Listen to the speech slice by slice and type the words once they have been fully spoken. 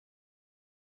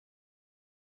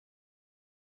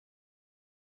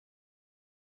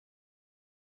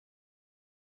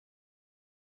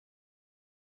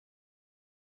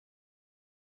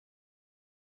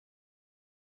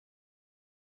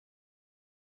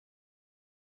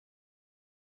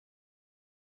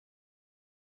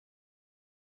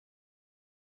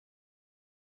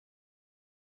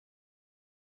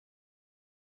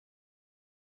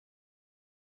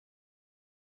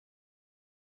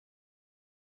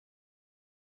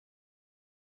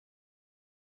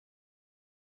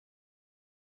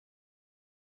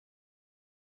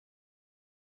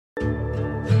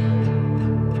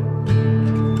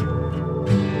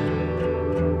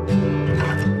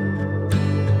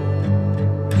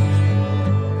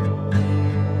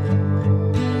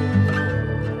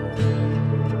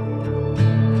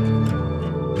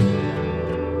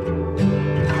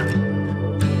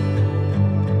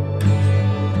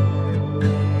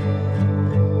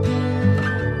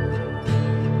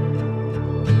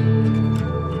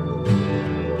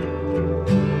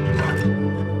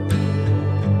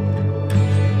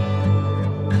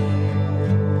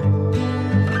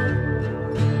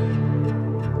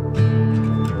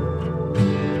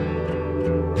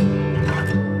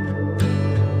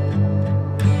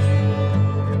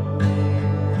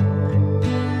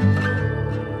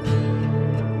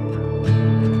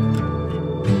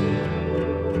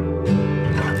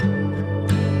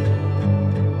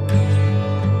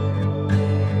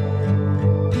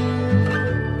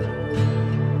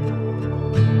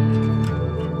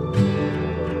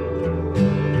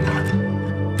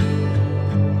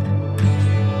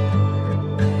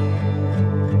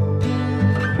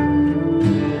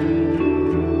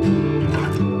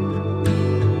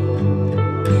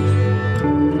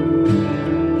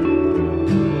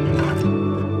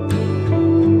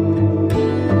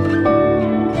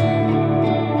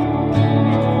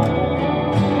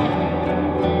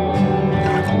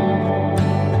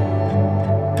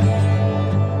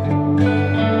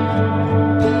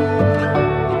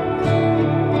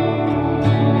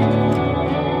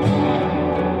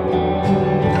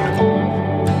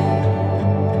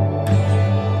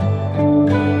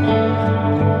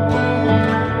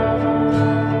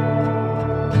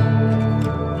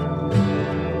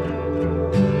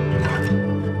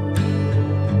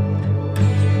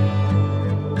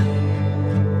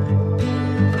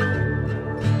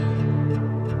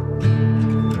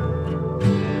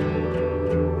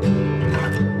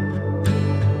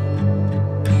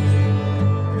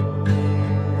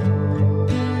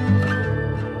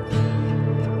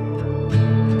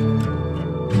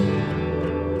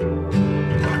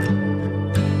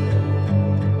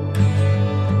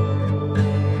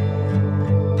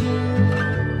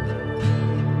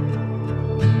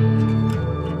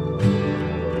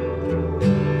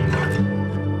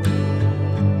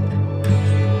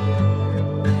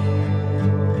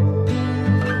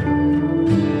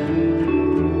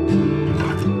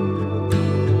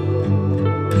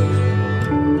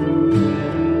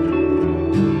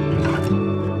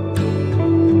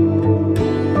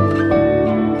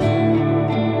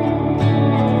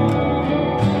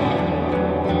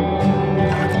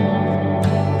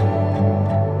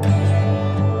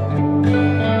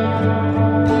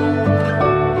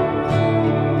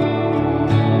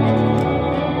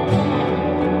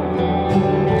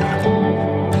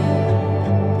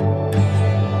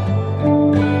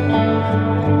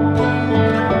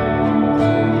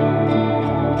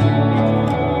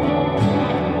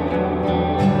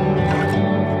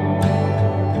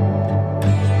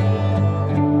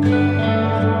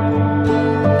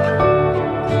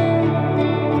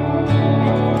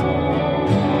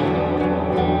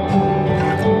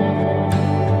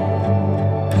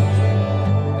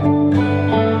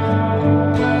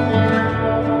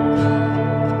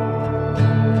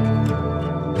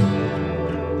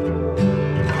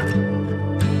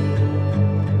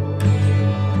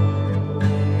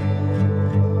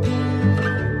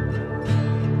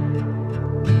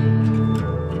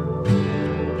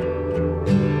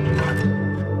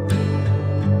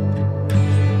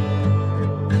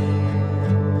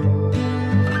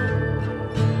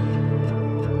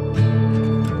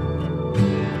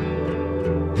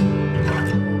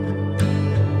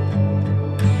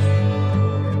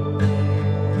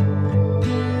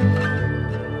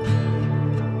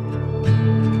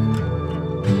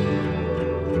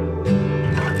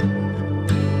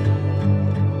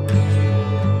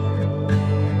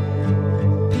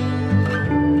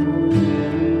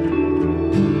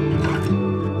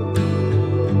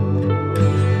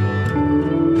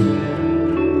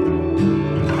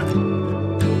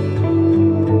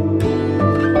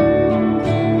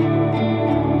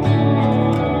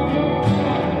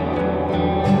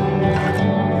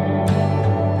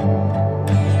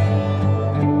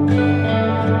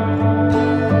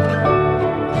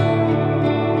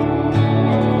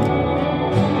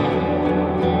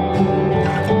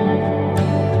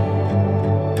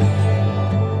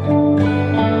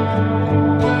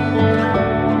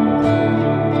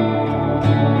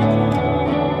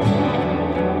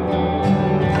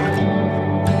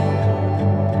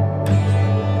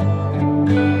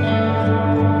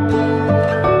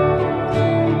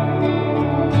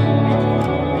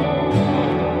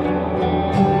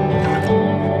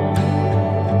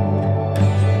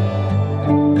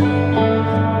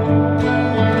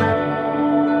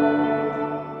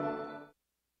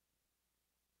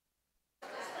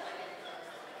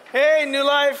Hey, New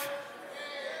Life.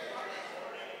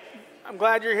 I'm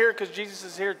glad you're here because Jesus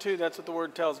is here too. That's what the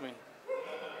word tells me.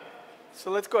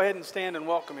 So let's go ahead and stand and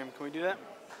welcome him. Can we do that?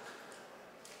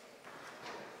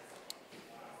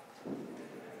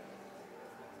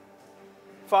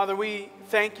 Father, we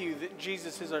thank you that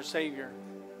Jesus is our Savior.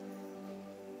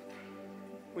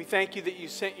 We thank you that you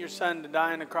sent your Son to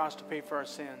die on the cross to pay for our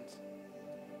sins.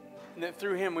 And that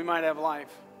through him we might have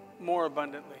life more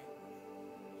abundantly.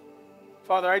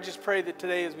 Father, I just pray that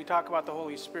today as we talk about the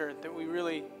Holy Spirit, that we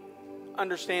really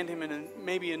understand him in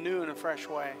maybe a new and a fresh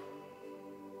way.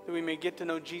 That we may get to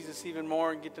know Jesus even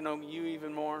more and get to know you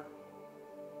even more.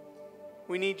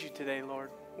 We need you today,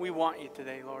 Lord. We want you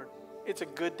today, Lord. It's a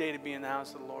good day to be in the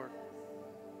house of the Lord.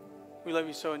 We love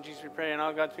you so. In Jesus we pray. And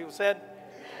all God's people said,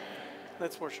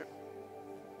 let's worship.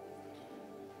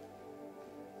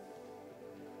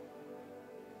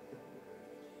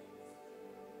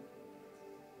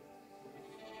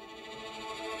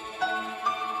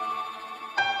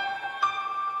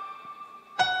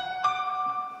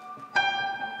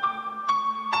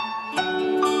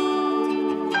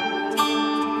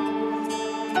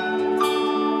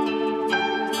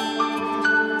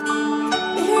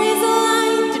 There is a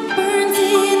light that burns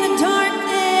in the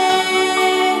darkness.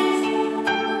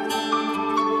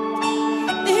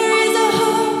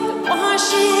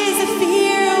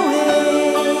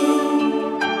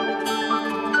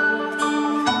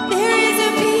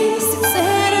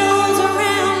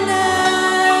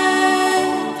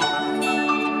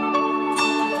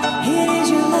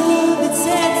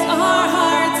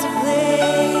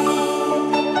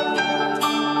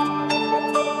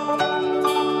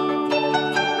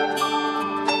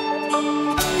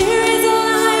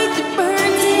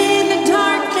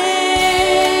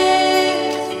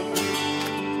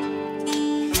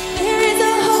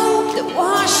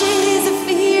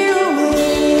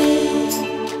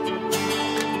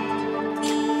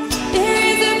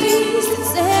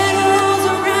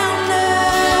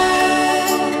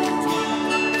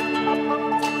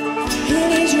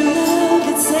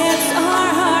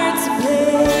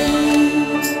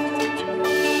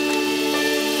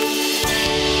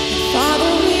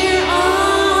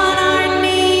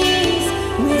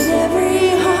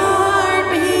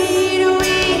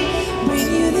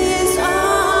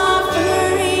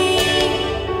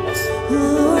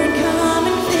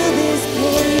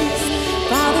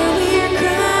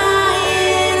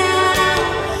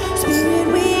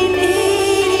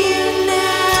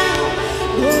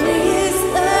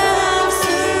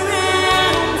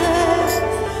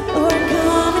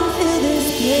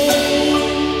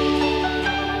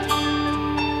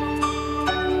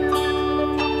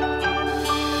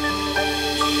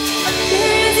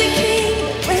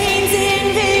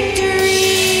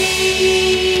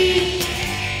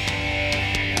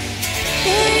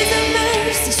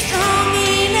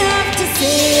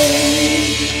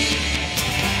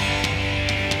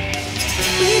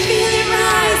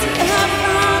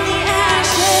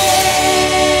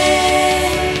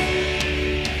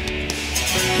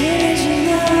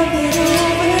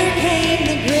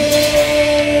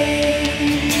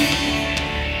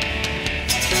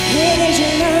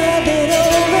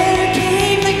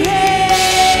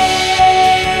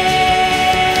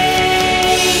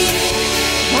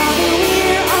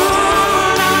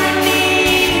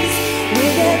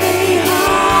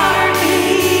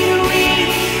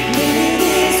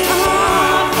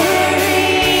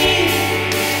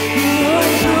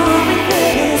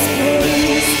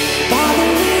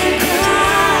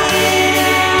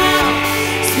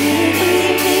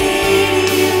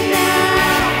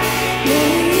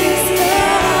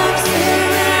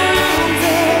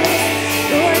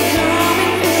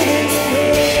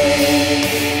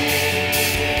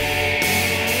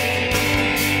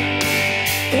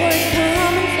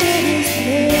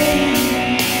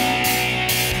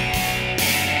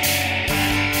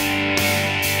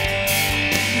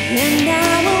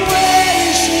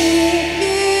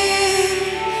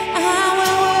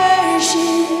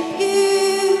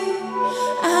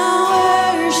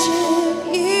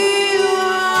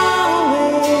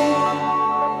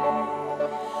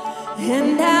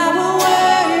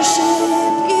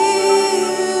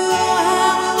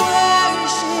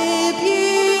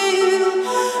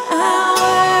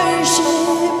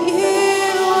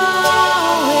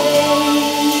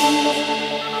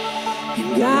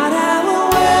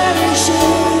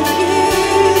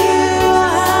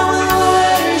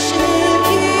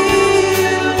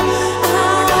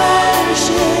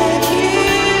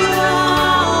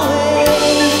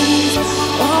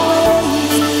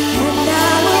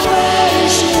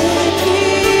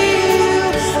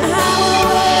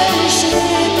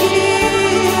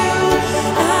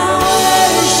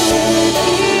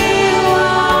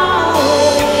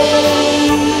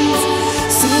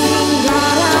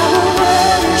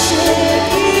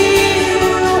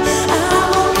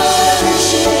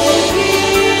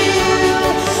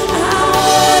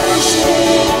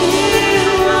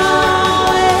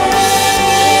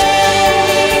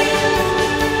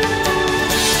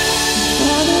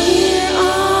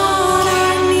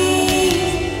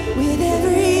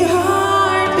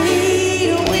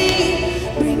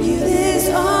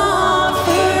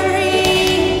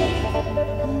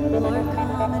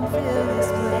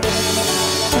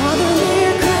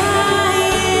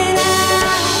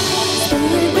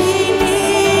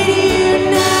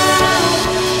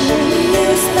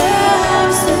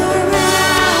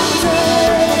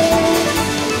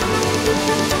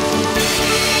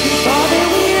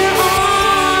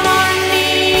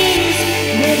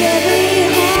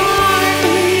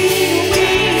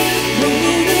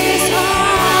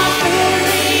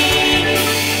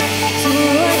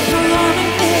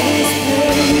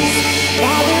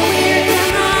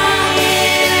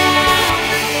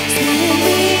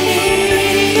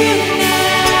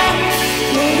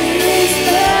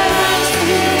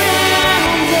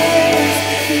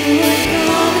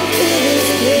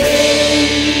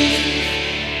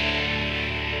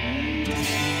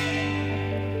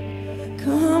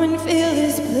 fill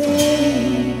this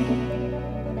place.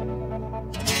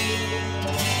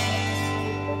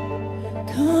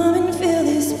 Come and fill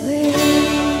this place.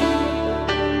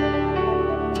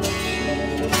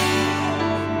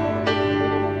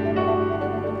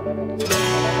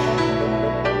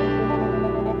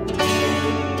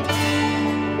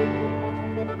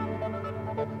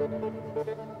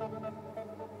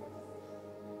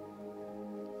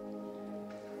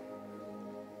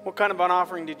 What kind of an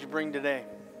offering did you bring today?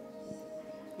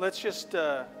 Let's just,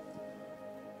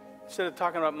 instead of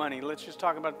talking about money, let's just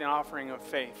talk about the offering of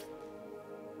faith.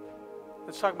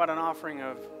 Let's talk about an offering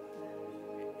of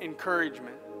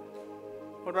encouragement.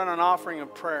 What about an offering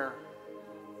of prayer?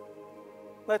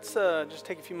 Let's just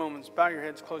take a few moments, bow your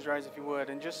heads, close your eyes if you would,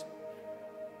 and just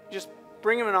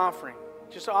bring him an offering.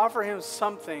 Just offer him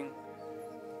something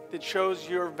that shows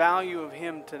your value of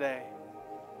him today.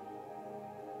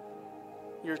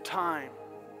 Your time.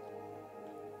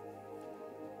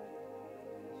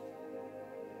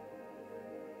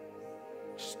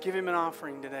 Just give him an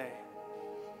offering today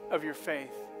of your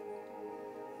faith.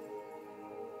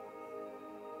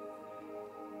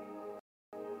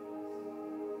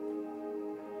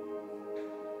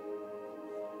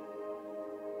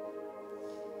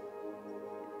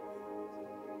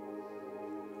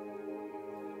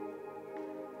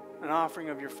 An offering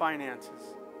of your finances.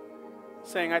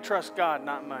 Saying, I trust God,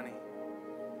 not money.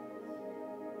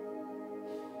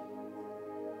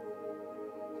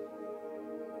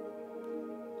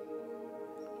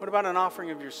 What about an offering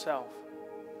of yourself?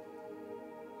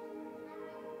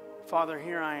 Father,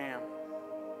 here I am.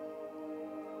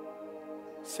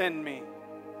 Send me.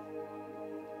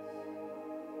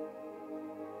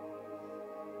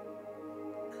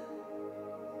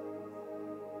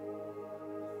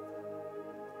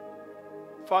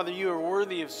 Father, you are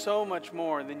worthy of so much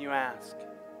more than you ask.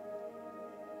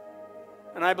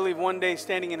 And I believe one day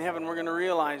standing in heaven, we're going to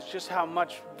realize just how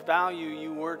much value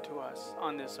you were to us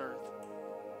on this earth.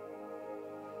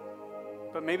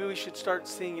 But maybe we should start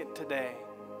seeing it today.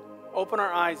 Open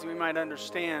our eyes that we might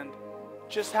understand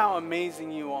just how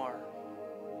amazing you are.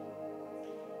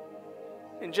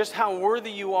 And just how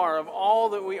worthy you are of all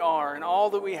that we are and all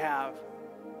that we have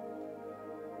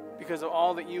because of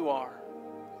all that you are.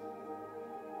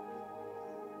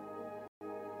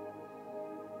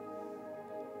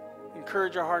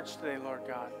 Encourage our hearts today, Lord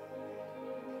God,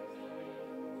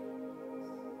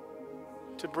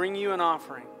 to bring you an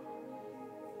offering.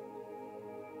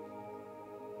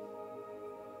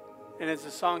 And as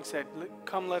the song said,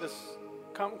 come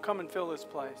and fill this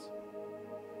place.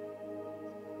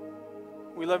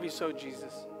 We love you so,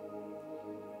 Jesus.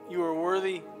 You are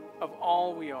worthy of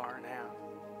all we are and have.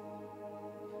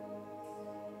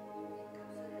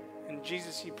 In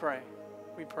Jesus we pray.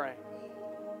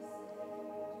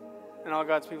 And all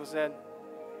God's people said,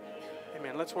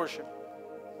 amen. Let's worship.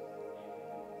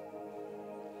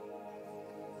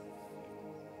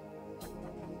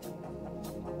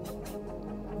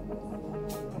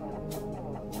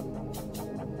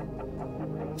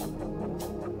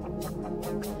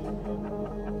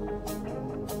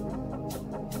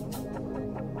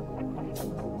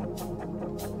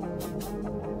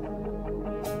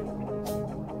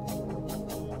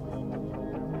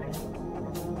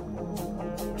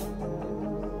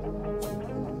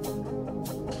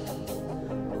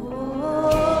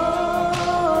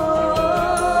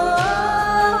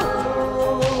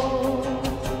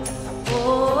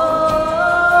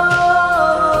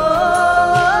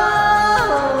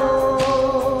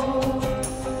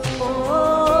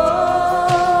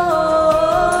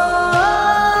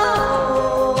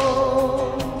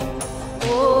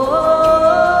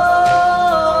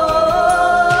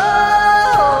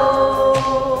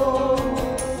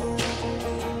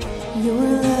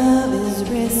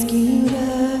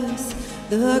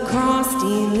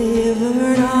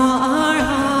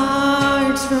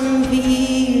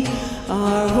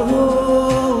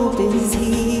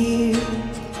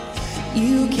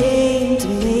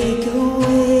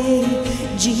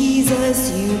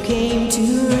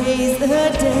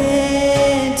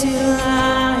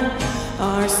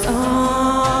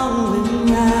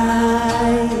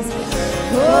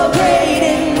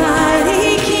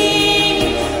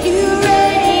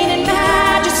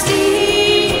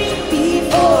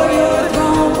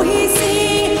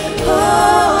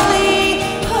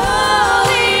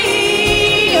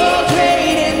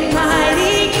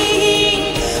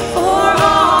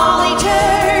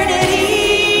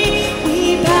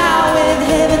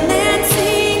 Heaven and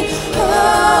sea.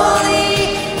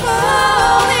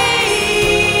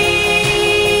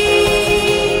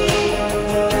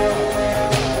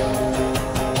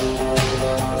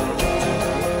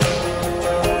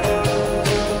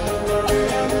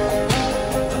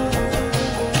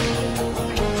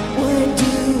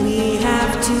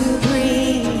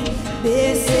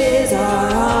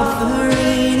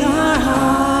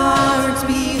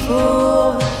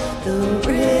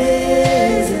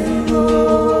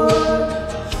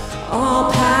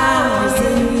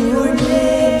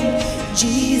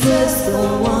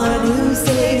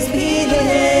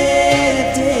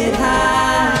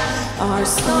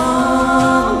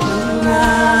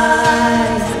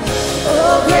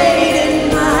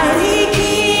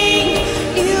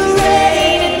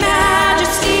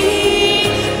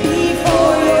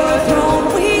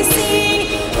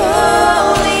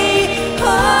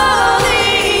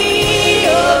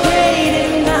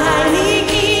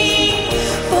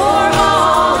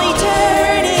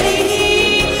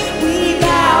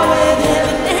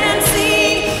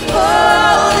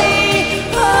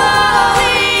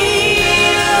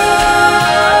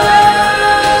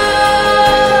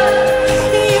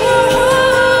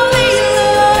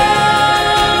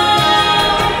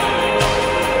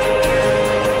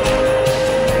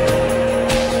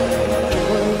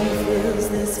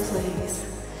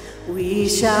 We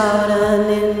shout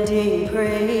unending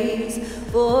praise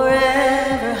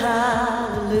forever,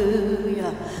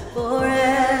 hallelujah,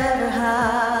 forever,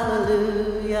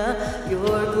 hallelujah.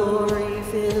 Your glory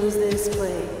fills this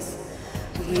place.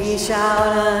 We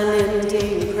shout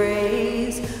unending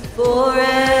praise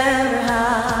forever,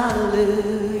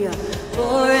 hallelujah,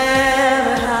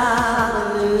 forever,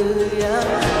 hallelujah.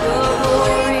 Your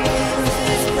glory fills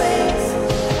this place.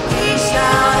 We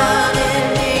shout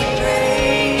unending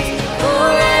praise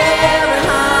forever,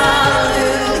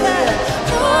 hallelujah,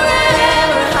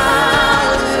 forever,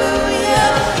 hallelujah.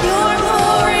 Your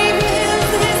glory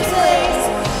fills this place.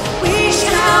 We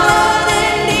shout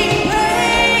unending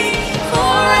praise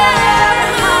forever,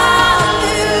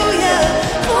 hallelujah,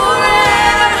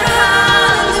 forever,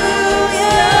 hallelujah.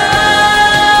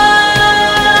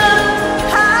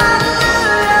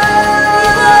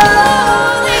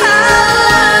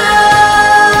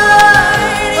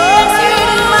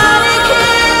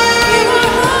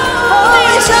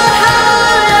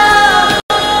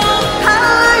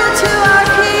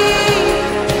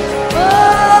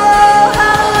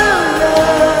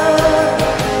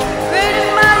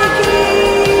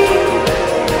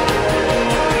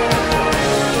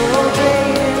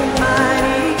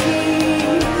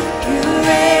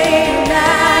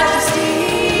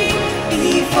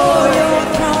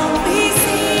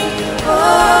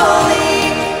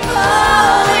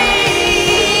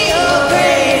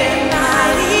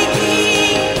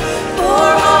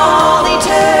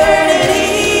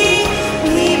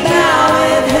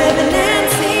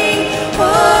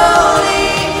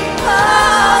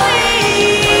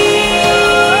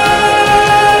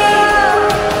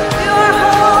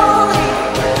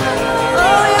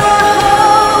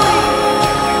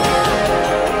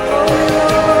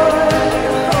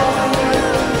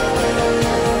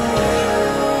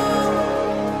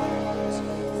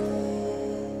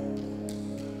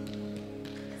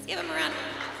 Give him a round.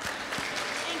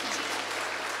 Thank you, Jesus.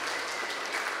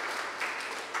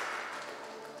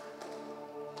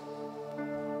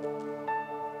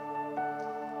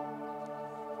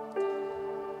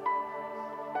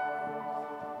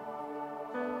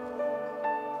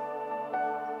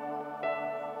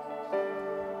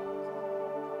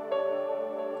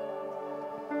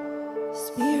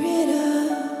 Spirit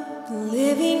of the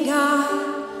living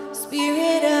God,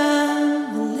 Spirit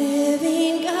of the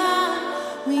living God,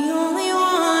 we only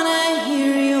want to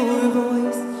hear your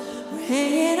voice. We're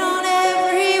hanging on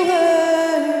every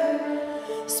word.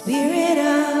 Spirit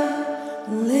of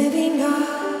the living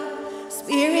God,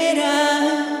 Spirit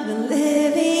of the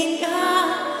living God,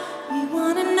 we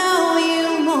want to know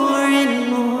you more and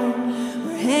more.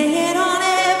 We're hanging on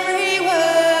every word.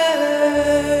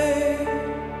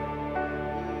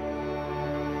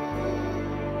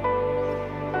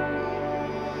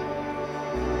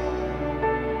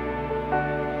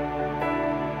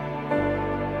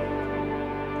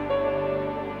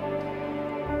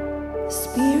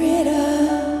 Spirit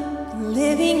of the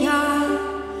living God,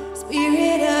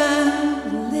 Spirit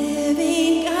of the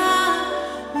living God,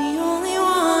 we only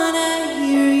want to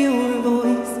hear your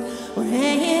voice. We're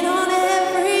hanging on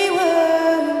every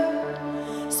word.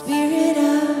 Spirit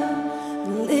of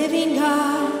the living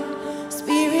God,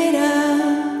 Spirit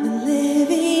of the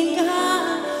living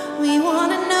God, we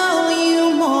want to know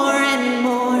you more and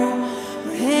more.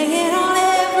 We're hanging on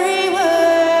every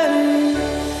word.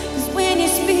 'Cause when you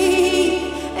speak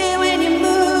and when you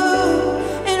move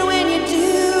and when you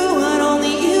do what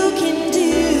only you can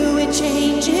do, it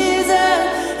changes us,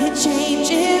 it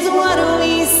changes what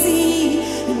we see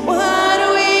and what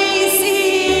we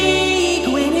seek.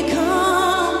 When you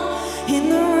come in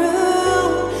the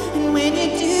room and when you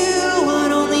do what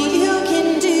only you can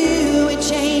do, it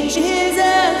changes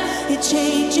us, it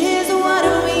changes what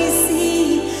we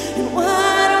see and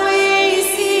what we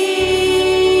see.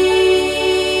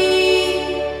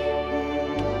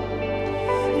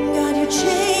 God, you're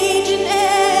changing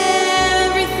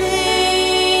everything.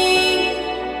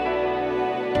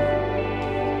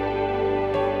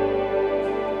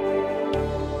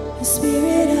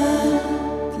 Spirit of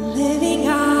the living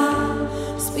God,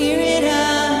 Spirit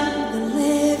of the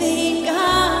living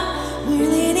God, we're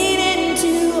leaning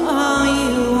into all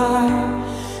you are.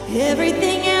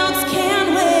 Everything else can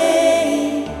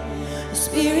wait.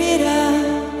 Spirit of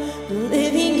the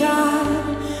living God,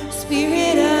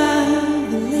 Spirit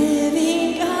of the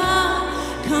living God,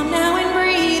 come now and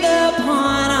breathe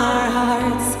upon our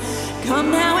hearts. Come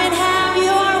now and have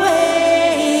your way.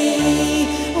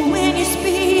 When you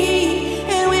speak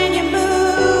and when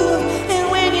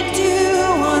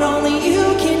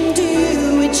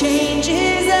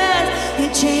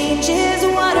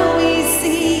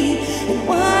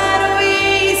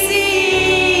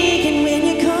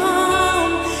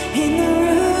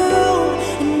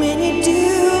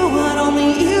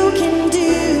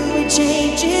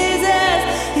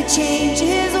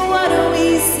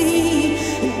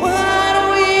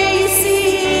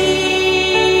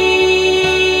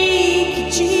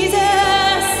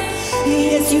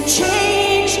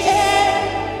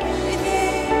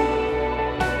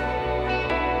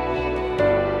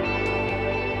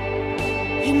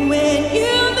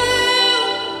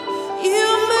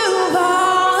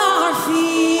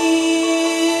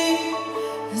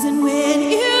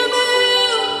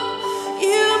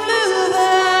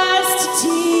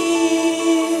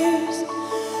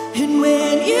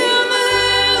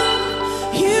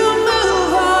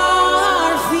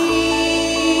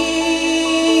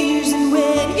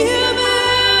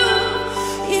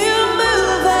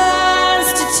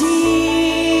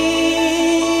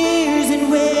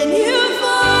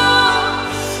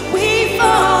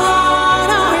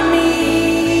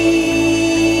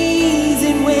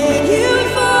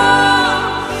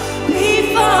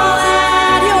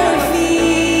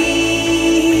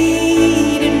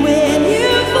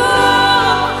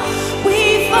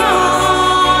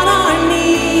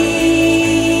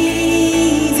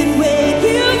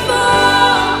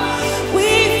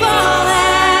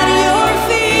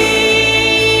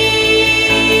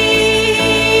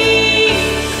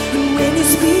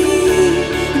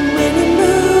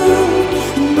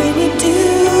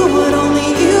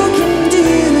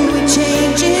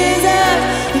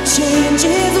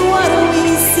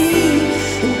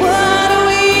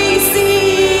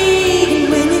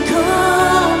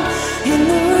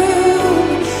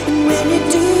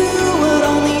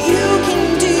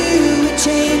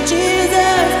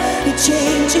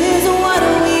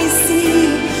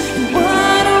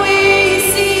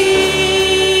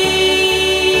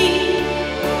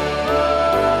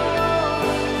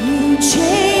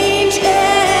change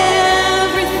everything.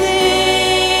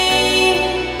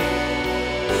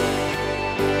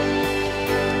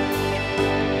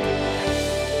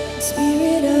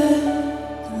 Spirit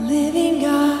of the living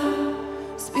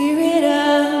God, Spirit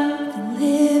of the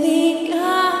living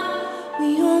God,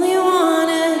 we only want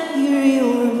to hear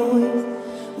your voice.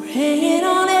 We're hanging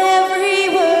on every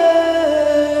word.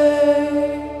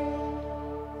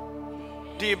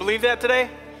 Do you believe that today?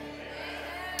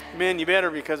 Man, you better,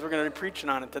 because we're going to be preaching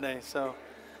on it today. So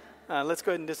let's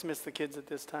go ahead and dismiss the kids at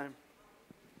this time.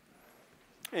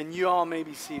 And you all may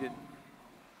be seated.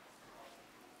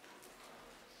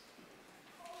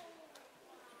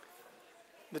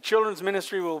 The children's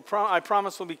ministry will, I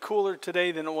promise, will be cooler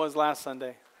today than it was last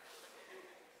Sunday.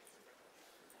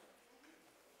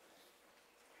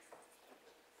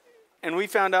 And we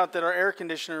found out that our air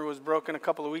conditioner was broken a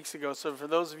couple of weeks ago. So for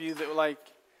those of you that like,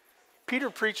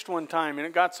 Peter preached one time, and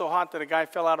it got so hot that a guy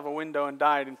fell out of a window and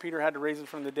died, and Peter had to raise him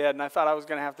from the dead, and I thought I was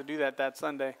going to have to do that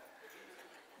Sunday.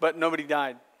 But nobody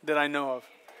died that I know of.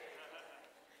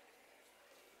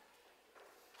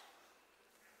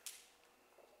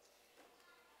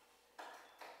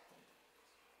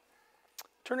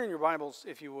 Turn in your Bibles,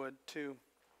 if you would, to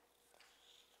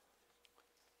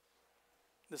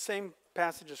the same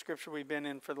passage of Scripture we've been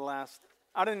in for the last,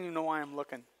 I don't even know why I'm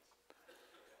looking.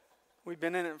 We've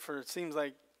been in it for, it seems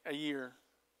like, a year.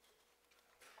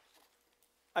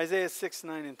 Isaiah 6,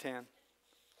 9, and 10.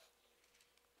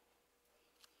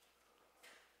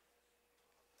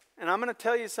 And I'm going to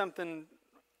tell you something.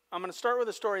 I'm going to start with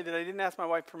a story that I didn't ask my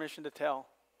wife permission to tell.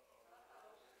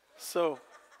 So,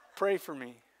 pray for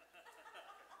me.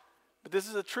 But this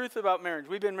is the truth about marriage.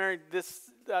 We've been married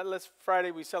last Friday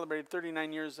we celebrated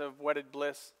 39 years of wedded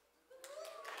bliss.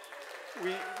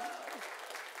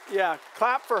 Yeah,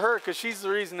 clap for her, because she's the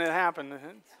reason it happened.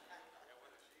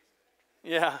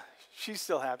 Yeah, she's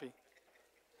still happy.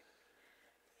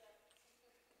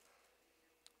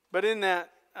 But in that,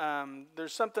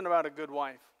 there's something about a good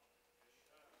wife.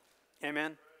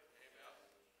 Amen?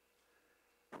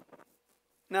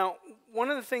 Now, one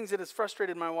of the things that has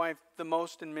frustrated my wife the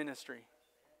most in ministry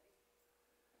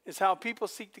is how people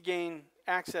seek to gain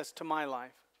access to my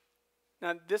life.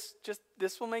 Now, this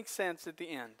will make sense at the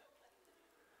end.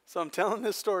 So I'm telling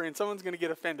this story, and someone's going to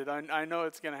get offended. I know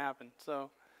it's going to happen. So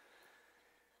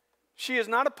she is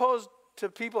not opposed to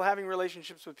people having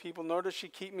relationships with people, nor does she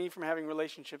keep me from having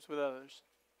relationships with others.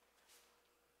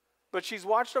 But she's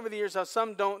watched over the years how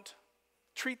some don't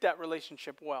treat that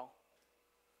relationship well.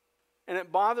 And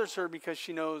it bothers her because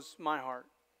she knows my heart.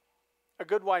 A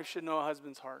good wife should know a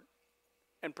husband's heart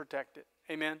and protect it.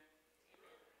 Amen?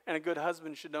 And a good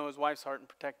husband should know his wife's heart and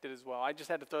protect it as well. I just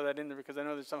had to throw that in there because I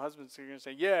know there's some husbands who are going to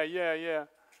say, yeah.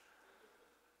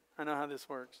 I know how this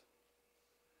works.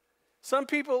 Some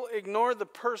people ignore the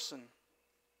person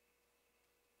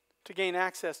to gain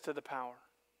access to the power.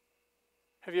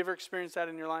 Have you ever experienced that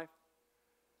in your life?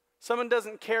 Someone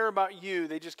doesn't care about you.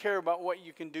 They just care about what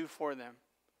you can do for them.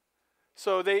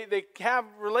 So they have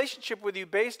a relationship with you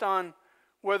based on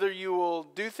whether you will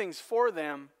do things for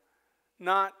them,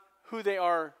 not who they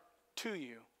are to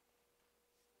you.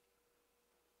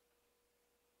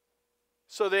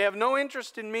 So they have no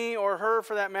interest in me or her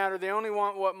for that matter. They only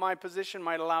want what my position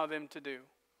might allow them to do.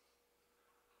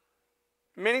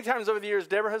 Many times over the years,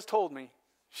 Deborah has told me,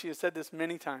 she has said this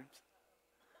many times,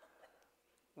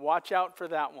 watch out for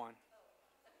that one.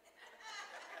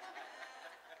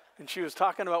 And she was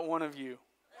talking about one of you.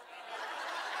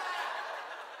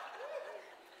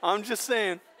 I'm just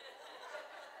saying.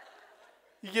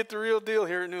 You get the real deal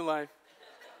here at New Life.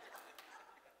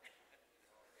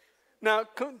 Now,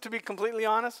 to be completely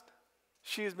honest,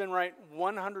 she has been right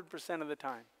 100% of the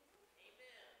time.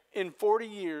 In 40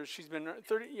 years, she's been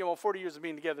 40 years of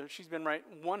being together, she's been right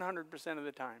 100% of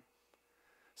the time.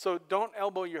 So don't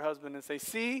elbow your husband and say,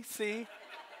 see,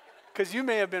 because you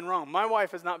may have been wrong. My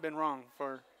wife has not been wrong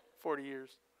for 40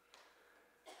 years.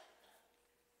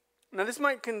 Now, this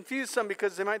might confuse some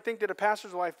because they might think that a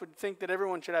pastor's wife would think that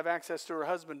everyone should have access to her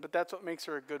husband, but that's what makes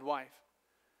her a good wife.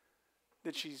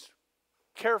 That she's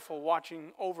careful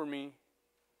watching over me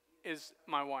is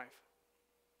my wife.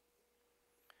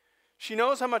 She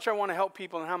knows how much I want to help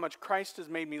people and how much Christ has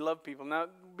made me love people. Now,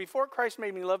 before Christ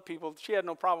made me love people, she had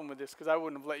no problem with this because I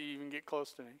wouldn't have let you even get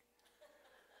close to me.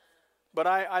 But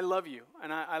I love you,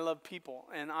 and I love people,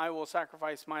 and I will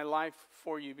sacrifice my life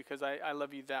for you because I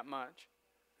love you that much.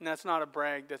 And that's not a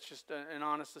brag, that's just an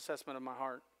honest assessment of my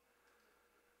heart.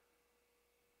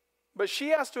 But she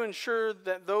has to ensure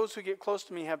that those who get close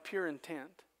to me have pure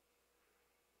intent,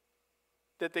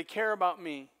 that they care about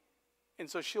me, and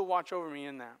so she'll watch over me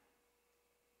in that.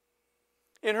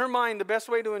 In her mind, the best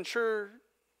way to ensure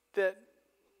that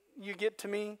you get to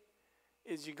me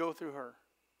is you go through her.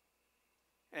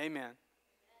 Amen.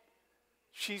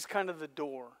 She's kind of the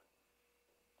door.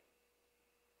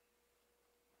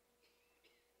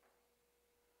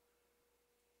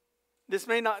 This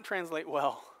may not translate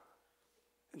well.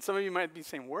 And some of you might be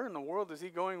saying, where in the world is he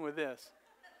going with this?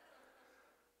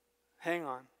 Hang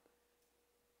on.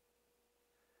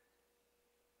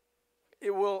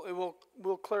 We'll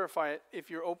clarify it if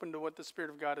you're open to what the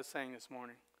Spirit of God is saying this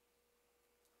morning.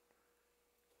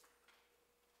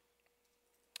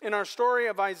 In our story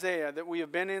of Isaiah that we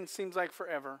have been in, seems like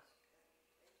forever.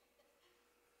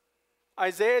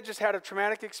 Isaiah just had a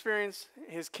traumatic experience.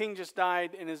 His king just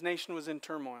died and his nation was in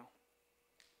turmoil.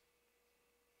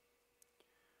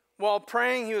 While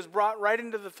praying, he was brought right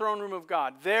into the throne room of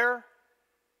God. There,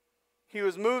 he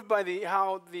was moved by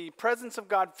how the presence of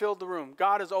God filled the room.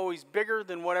 God is always bigger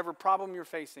than whatever problem you're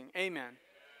facing. Amen.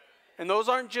 And those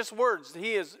aren't just words.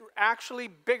 He is actually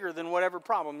bigger than whatever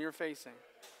problem you're facing.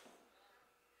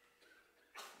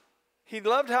 He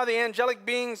loved how the angelic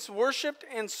beings worshiped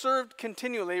and served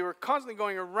continually. They were constantly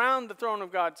going around the throne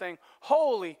of God saying,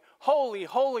 holy, holy,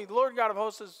 holy, Lord God of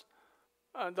hosts,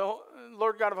 the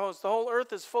Lord God of hosts, the whole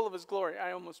earth is full of his glory.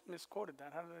 I almost misquoted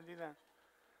that. How did I do that?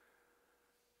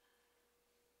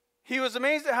 He was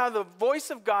amazed at how the voice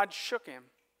of God shook him.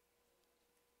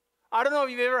 I don't know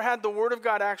if you've ever had the word of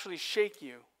God actually shake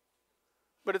you,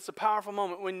 but it's a powerful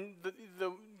moment when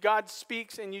the God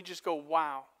speaks and you just go,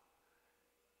 wow,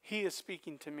 he is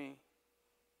speaking to me.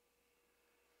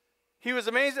 He was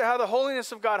amazed at how the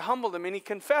holiness of God humbled him, and he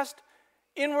confessed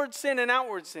inward sin and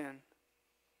outward sin.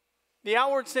 The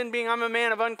outward sin being, I'm a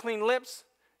man of unclean lips.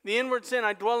 The inward sin,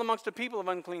 I dwell amongst a people of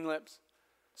unclean lips.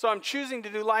 So I'm choosing to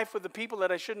do life with the people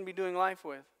that I shouldn't be doing life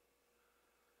with.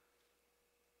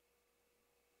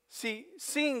 See,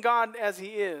 seeing God as he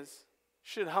is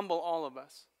should humble all of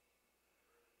us.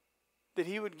 That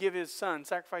he would give his son,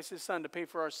 sacrifice his son to pay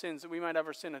for our sins, that we might have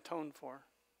our sin atoned for,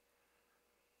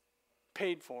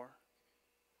 paid for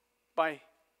by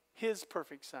his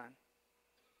perfect son.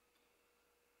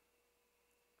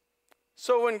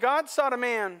 So when God sought a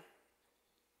man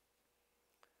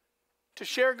to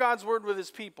share God's word with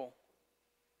his people,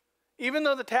 even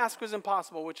though the task was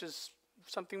impossible, which is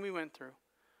something we went through,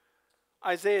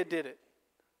 Isaiah did it.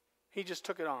 He just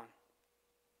took it on.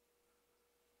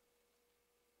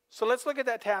 So let's look at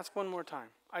that task one more time.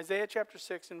 Isaiah chapter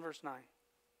 6 and verse 9.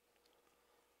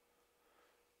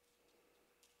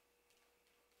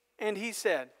 And he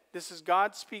said, this is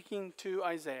God speaking to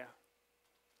Isaiah.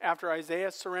 After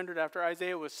Isaiah surrendered, after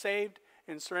Isaiah was saved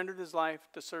and surrendered his life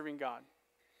to serving God.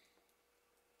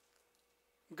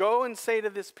 Go and say to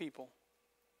this people,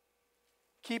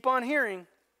 keep on hearing,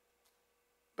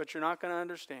 but you're not going to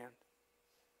understand.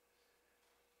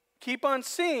 Keep on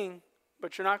seeing,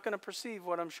 but you're not going to perceive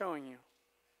what I'm showing you.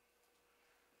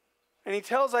 And he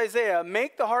tells Isaiah,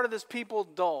 make the heart of this people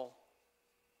dull.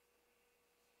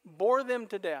 Bore them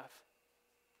to death.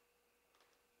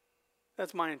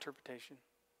 That's my interpretation.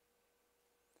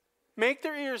 Make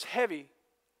their ears heavy.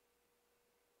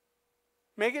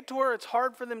 Make it to where it's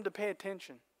hard for them to pay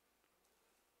attention.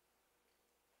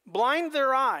 Blind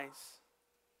their eyes.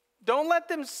 Don't let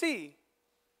them see.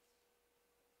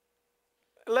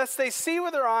 Lest they see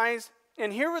with their eyes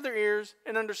and hear with their ears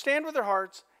and understand with their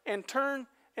hearts and turn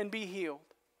and be healed.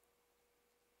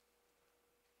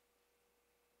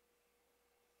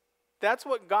 That's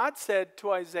what God said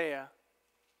to Isaiah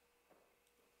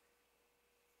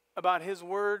about his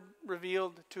word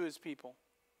revealed to his people.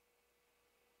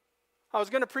 I was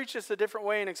going to preach this a different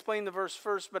way and explain the verse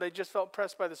first, but I just felt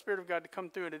pressed by the Spirit of God to come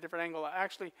through at a different angle.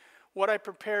 Actually, what I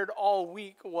prepared all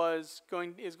week is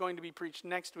going to be preached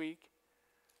next week.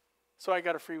 So I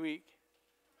got a free week.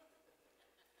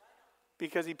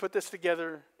 Because he put this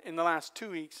together in the last 2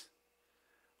 weeks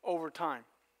over time.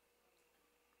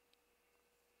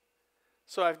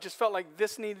 So I've just felt like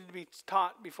this needed to be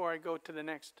taught before I go to the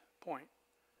next point.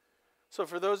 So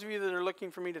for those of you that are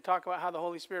looking for me to talk about how the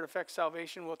Holy Spirit affects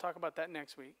salvation, we'll talk about that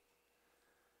next week.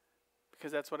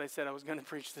 Because that's what I said I was going to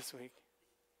preach this week.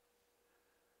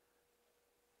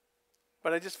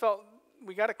 But I just felt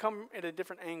we got to come at a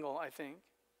different angle, I think.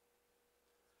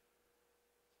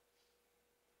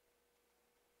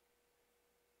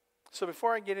 So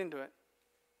before I get into it,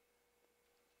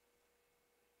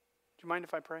 do you mind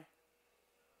if I pray?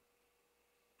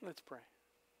 Let's pray.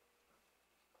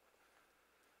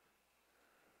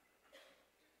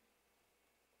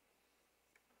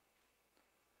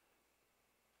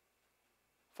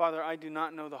 Father, I do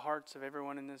not know the hearts of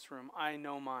everyone in this room. I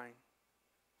know mine.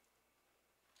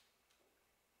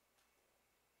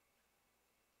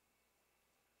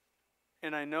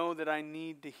 And I know that I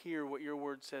need to hear what your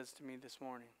word says to me this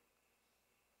morning.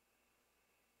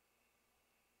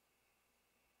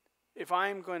 If I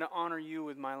am going to honor you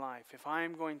with my life, if I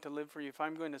am going to live for you, if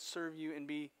I'm going to serve you and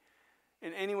be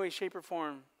in any way, shape, or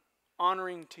form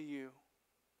honoring to you,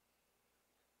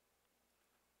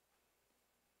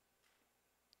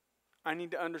 I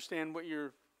need to understand what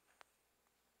your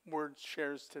word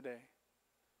shares today.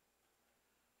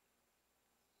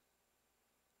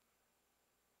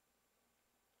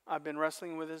 I've been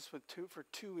wrestling with this for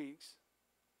 2 weeks.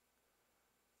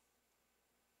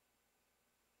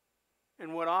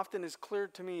 And what often is clear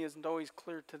to me isn't always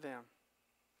clear to them.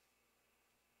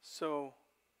 So,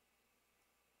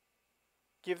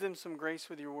 give them some grace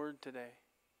with your word today,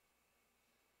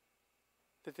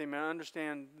 that they may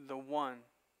understand the one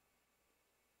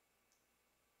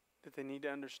that they need to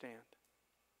understand.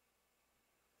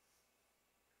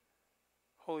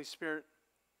 Holy Spirit,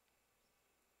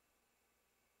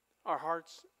 our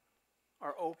hearts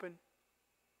are open,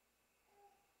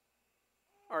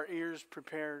 our ears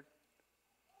prepared,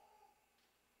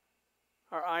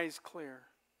 our eyes clear.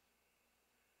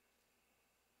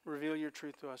 Reveal your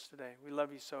truth to us today. We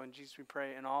love you so. In Jesus we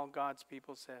pray. And all God's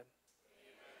people said. Amen.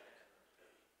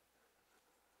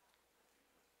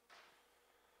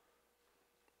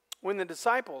 When the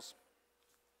disciples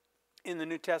in the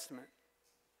New Testament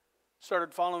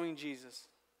started following Jesus,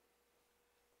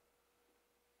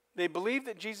 they believed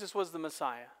that Jesus was the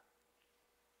Messiah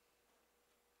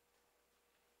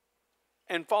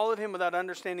and followed him without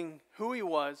understanding who he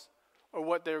was or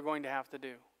what they were going to have to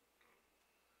do.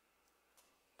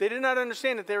 They did not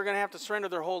understand that they were going to have to surrender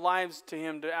their whole lives to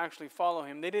him to actually follow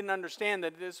him. They didn't understand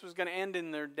that this was going to end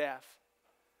in their death.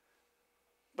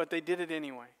 But they did it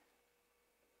anyway.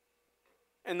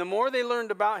 And the more they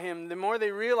learned about him, the more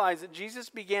they realized that Jesus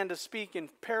began to speak in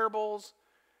parables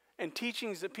and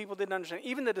teachings that people didn't understand.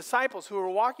 Even the disciples who were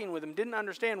walking with him didn't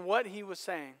understand what he was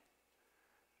saying.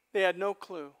 They had no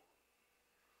clue.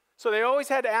 So they always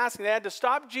had to ask, they had to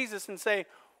stop Jesus and say,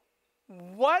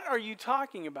 "What are you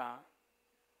talking about?"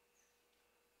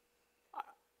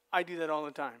 I do that all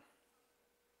the time.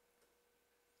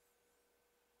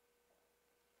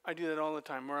 I do that all the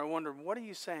time where I wonder, what are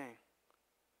you saying?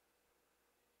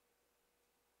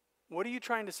 What are you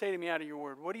trying to say to me out of your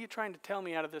word? What are you trying to tell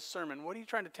me out of this sermon? What are you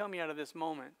trying to tell me out of this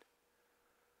moment?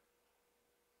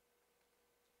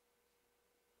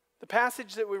 The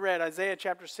passage that we read, Isaiah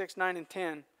chapter 6, 9, and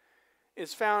 10,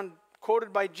 is found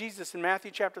quoted by Jesus in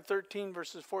Matthew chapter 13,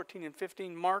 verses 14 and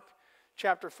 15, Mark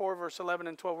chapter 4, verse 11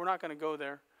 and 12. We're not going to go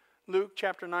there. Luke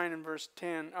chapter 9 and verse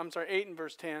 8 and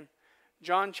verse 10.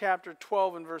 John chapter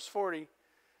 12 and verse 40.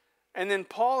 And then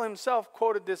Paul himself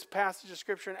quoted this passage of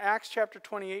Scripture in Acts chapter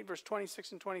 28, verse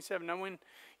 26 and 27. Now when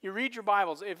you read your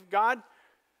Bibles, if God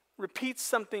repeats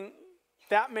something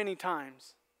that many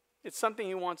times, it's something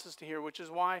he wants us to hear, which is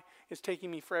why it's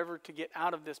taking me forever to get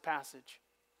out of this passage.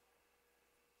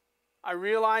 I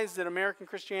realize that American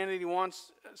Christianity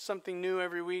wants something new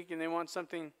every week, and they want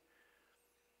something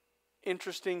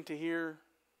interesting to hear,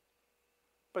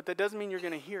 but that doesn't mean you're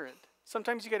going to hear it.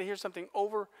 Sometimes you got to hear something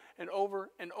over and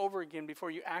over and over again before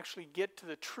you actually get to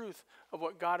the truth of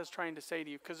what God is trying to say to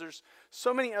you, because there's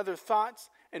so many other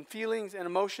thoughts and feelings and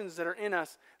emotions that are in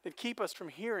us that keep us from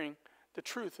hearing the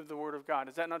truth of the Word of God.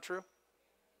 Is that not true?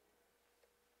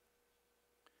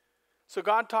 So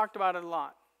God talked about it a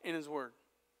lot in his Word.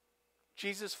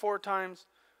 Jesus 4 times,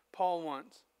 Paul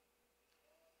once.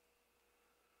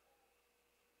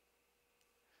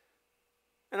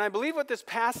 And I believe what this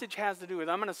passage has to do with,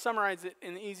 I'm going to summarize it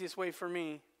in the easiest way for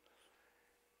me.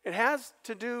 It has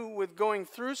to do with going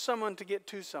through someone to get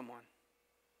to someone.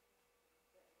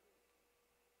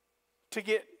 To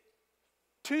get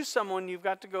to someone, you've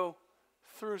got to go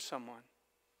through someone.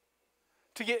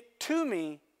 To get to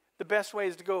me, the best way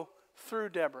is to go through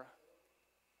Deborah.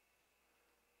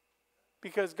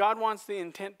 Because God wants the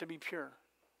intent to be pure.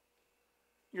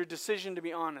 Your decision to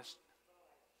be honest.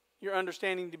 Your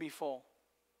understanding to be full.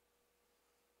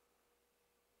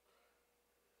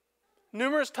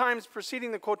 Numerous times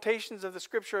preceding the quotations of the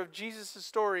Scripture of Jesus'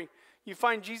 story, you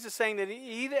find Jesus saying that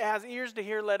he that has ears to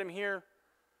hear, let him hear.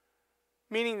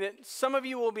 Meaning that some of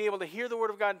you will be able to hear the Word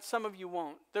of God, and some of you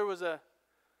won't. There was a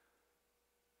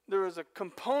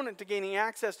component to gaining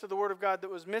access to the Word of God that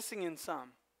was missing in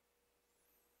some.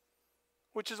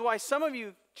 Which is why some of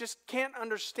you just can't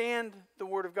understand the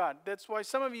Word of God. That's why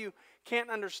some of you can't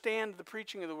understand the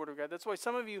preaching of the Word of God. That's why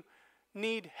some of you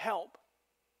need help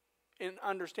in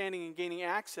understanding and gaining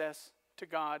access to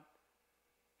God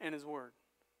and his Word.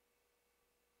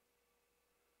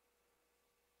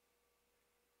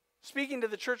 Speaking to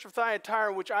the church of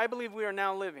Thyatira, which I believe we are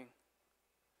now living,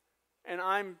 And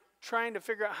I'm trying to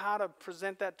figure out how to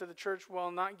present that to the church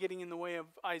while not getting in the way of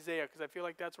Isaiah, because I feel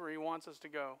like that's where he wants us to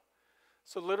go.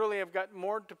 So literally, I've got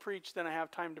more to preach than I have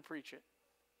time to preach it.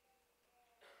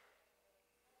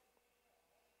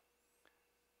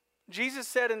 Jesus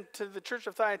said to the church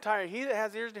of Thyatira, he that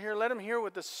has ears to hear, let him hear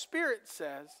what the Spirit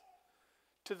says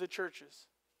to the churches.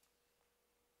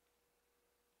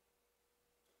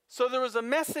 So there was a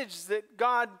message that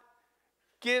God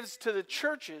gives to the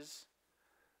churches,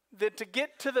 that to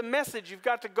get to the message, you've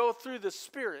got to go through the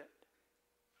Spirit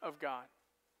of God.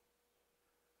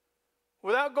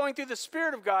 Without going through the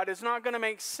Spirit of God, it's not going to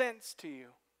make sense to you.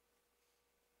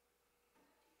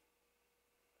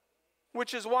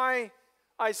 Which is why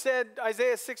I said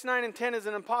Isaiah 6, 9, and 10 is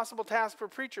an impossible task for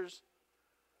preachers.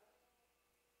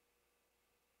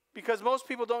 Because most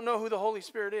people don't know who the Holy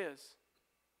Spirit is.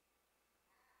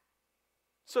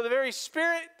 So the very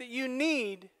Spirit that you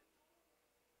need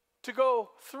to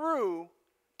go through,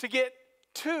 to get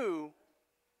to,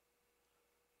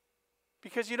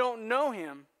 because you don't know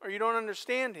Him or you don't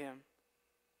understand Him,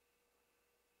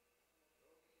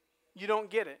 you don't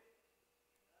get it.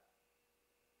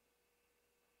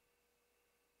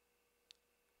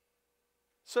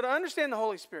 So to understand the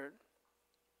Holy Spirit,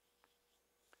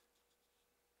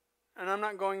 and I'm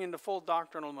not going into full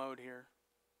doctrinal mode here,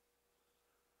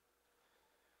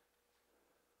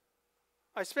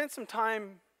 I spent some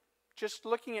time just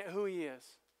looking at who He is.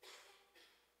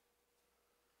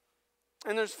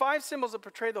 And there's 5 symbols that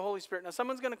portray the Holy Spirit. Now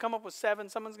someone's going to come up with 7,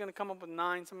 someone's going to come up with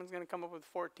 9, someone's going to come up with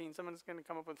 14, someone's going to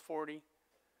come up with 40.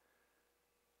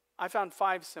 I found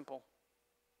 5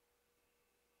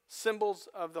 symbols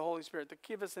of the Holy Spirit that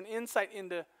give us an insight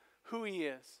into who He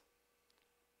is.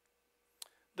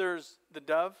 There's the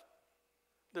dove,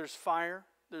 there's fire,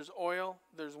 there's oil,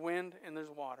 there's wind, and there's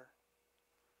water.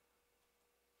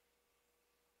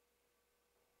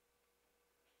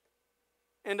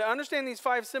 And to understand these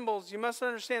 5 symbols, you must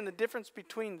understand the difference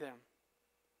between them.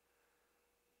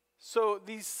 So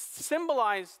these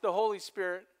symbolize the Holy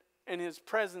Spirit and His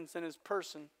presence and His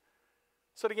person.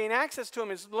 So to gain access to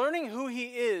Him is learning who He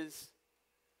is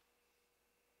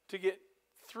to get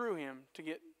through Him, to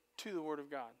get to the Word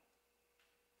of God.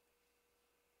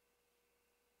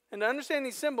 And to understand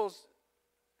these symbols,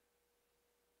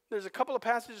 there's a couple of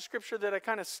passages of Scripture that I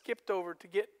kind of skipped over to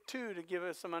get to give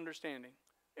us some understanding.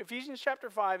 Ephesians chapter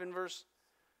 4 and verse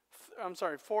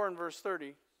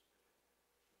 30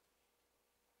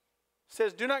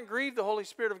 says, "Do not grieve the Holy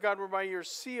Spirit of God, whereby you are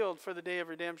sealed for the day of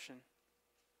redemption."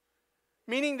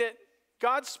 Meaning that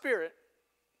God's Spirit,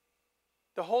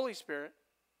 the Holy Spirit,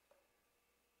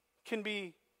 can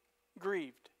be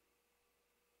grieved.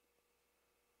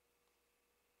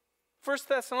 1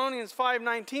 Thessalonians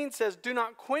 5:19 says, "Do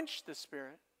not quench the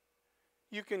Spirit.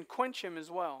 You can quench Him as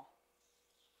well."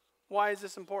 Why is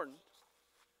this important?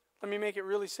 Let me make it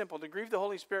really simple. To grieve the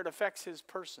Holy Spirit affects His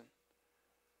person.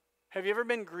 Have you ever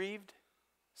been grieved?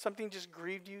 Something just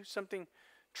grieved you? Something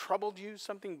troubled you?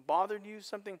 Something bothered you?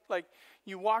 Something like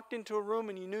you walked into a room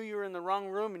and you knew you were in the wrong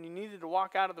room and you needed to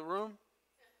walk out of the room?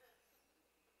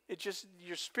 It just,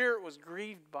 your spirit was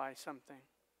grieved by something.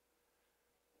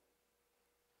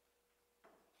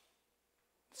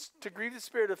 To grieve the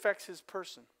Spirit affects His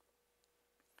person.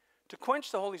 To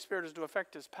quench the Holy Spirit is to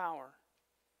affect His power.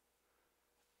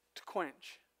 To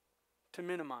quench, to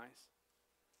minimize,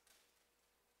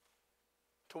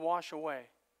 to wash away.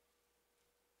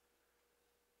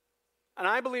 And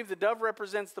I believe the dove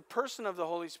represents the person of the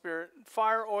Holy Spirit.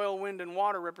 Fire, oil, wind, and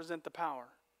water represent the power.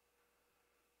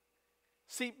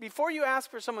 See, before you ask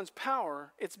for someone's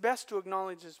power, it's best to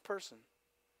acknowledge His person.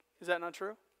 Is that not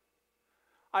true?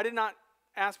 I did not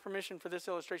ask permission for this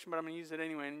illustration, but I'm going to use it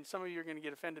anyway. And some of you are going to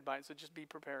get offended by it, so just be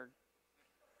prepared.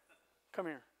 Come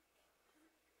here.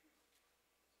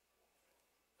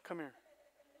 Come here.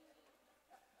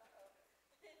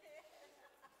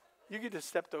 You get to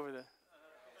step over the...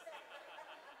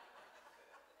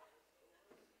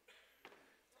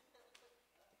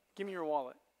 Give me your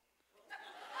wallet.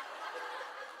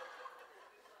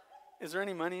 Is there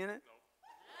any money in it?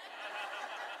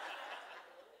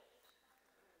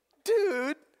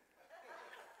 Dude.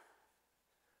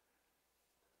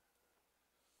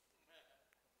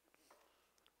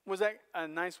 Was that a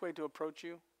nice way to approach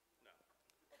you?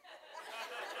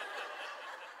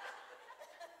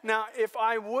 No. Now, if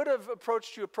I would have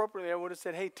approached you appropriately, I would have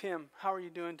said, "Hey, Tim, how are you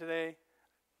doing today?"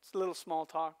 It's a little small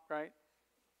talk, right?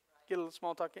 Get a little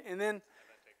small talk. And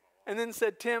then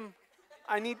said, "Tim,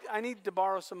 I need to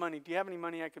borrow some money. Do you have any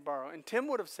money I could borrow?" And Tim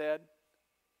would have said,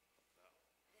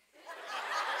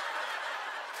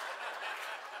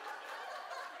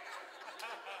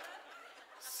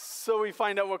 So we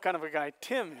find out what kind of a guy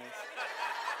Tim is. No,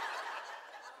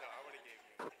 I would have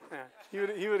gave you.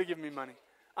 Yeah, he would have given me money.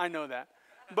 I know that.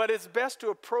 But it's best to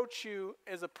approach you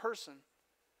as a person,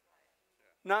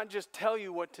 not just tell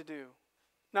you what to do,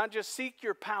 not just seek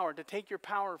your power, to take your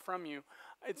power from you.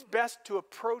 It's best to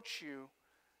approach you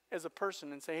as a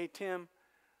person and say, hey, Tim,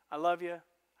 I love you.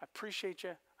 I appreciate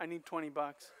you. I need $20.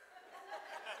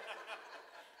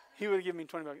 He would have given me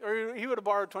 $20. Or he would have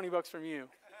borrowed $20 from you.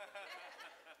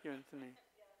 Given it to me.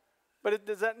 But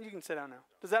does that, you can sit down now.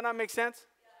 Does that not make sense?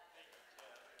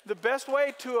 The best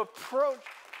way to approach,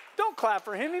 don't clap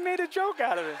for him. He made a joke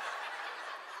out of it.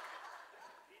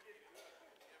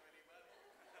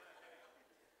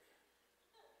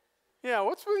 Yeah,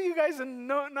 what's with you guys and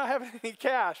not having any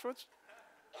cash?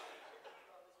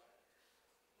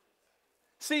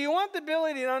 See, you want the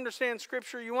ability to understand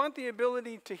Scripture. You want the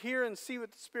ability to hear and see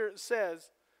what the Spirit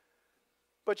says.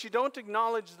 But you don't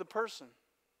acknowledge the person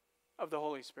of the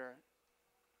Holy Spirit.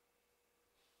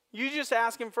 You just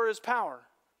ask Him for His power.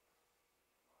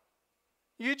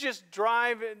 You just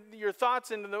drive your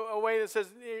thoughts into a way that says,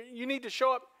 you need to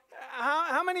show up.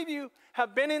 How many of you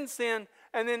have been in sin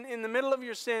and then in the middle of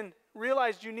your sin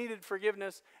realized you needed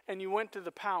forgiveness and you went to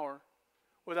the power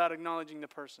without acknowledging the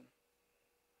person?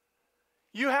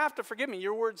 You have to forgive me.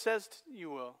 Your word says you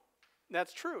will.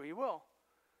 That's true, He will.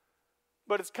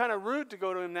 But it's kind of rude to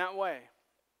go to Him that way.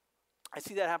 I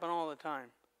see that happen all the time.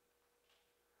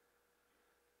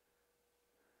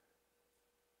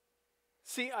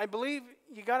 See, I believe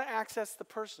you got to access the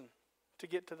person to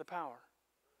get to the power.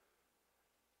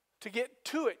 To get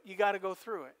to it, you got to go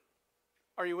through it.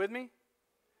 Are you with me?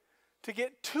 To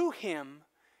get to Him,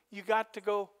 you got to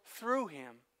go through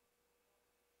Him.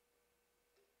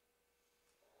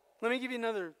 Let me give you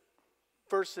another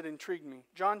verse that intrigued me.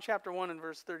 John chapter 1 and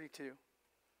verse 32.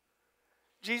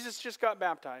 Jesus just got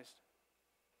baptized.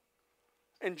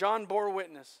 And John bore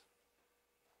witness.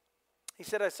 He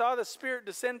said, I saw the Spirit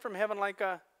descend from heaven like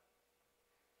a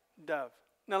dove.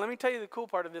 Now let me tell you the cool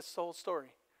part of this whole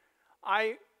story.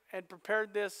 I had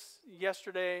prepared this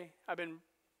yesterday. I've been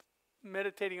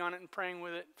meditating on it and praying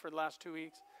with it for the last 2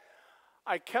 weeks.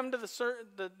 I come to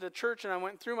the church and I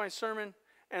went through my sermon.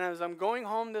 And as I'm going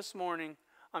home this morning,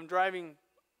 I'm driving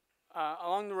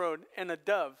along the road and a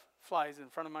dove flies in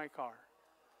front of my car.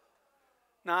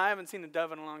 Now, I haven't seen a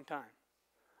dove in a long time.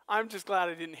 I'm just glad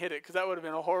I didn't hit it because that would have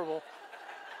been a horrible.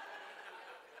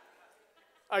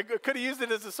 I could have used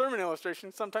it as a sermon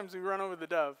illustration. Sometimes we run over the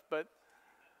dove, but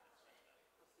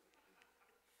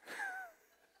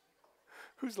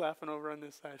who's laughing over on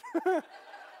this side?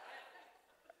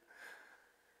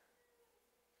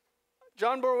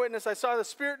 John bore witness, I saw the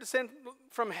Spirit descend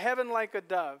from heaven like a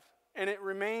dove, and it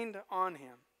remained on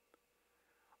Him.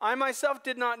 I myself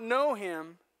did not know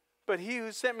Him, but He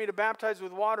who sent me to baptize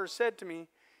with water said to me,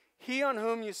 He on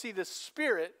whom you see the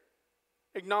Spirit,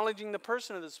 acknowledging the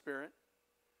person of the Spirit,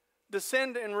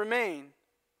 descend and remain.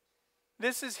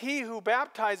 This is He who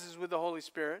baptizes with the Holy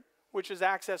Spirit, which is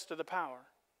access to the power.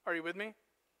 Are you with me?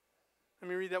 Let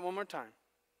me read that one more time.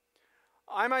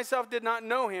 I myself did not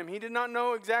know Him. He did not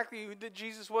know exactly that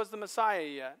Jesus was the Messiah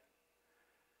yet.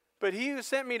 But He who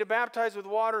sent me to baptize with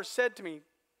water said to me,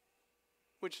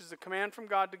 which is a command from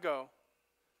God to go,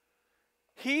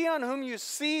 He on whom you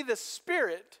see the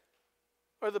Spirit,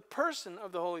 or the person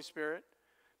of the Holy Spirit,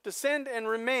 descend and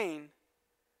remain,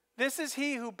 this is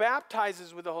He who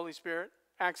baptizes with the Holy Spirit,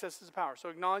 accesses the power. So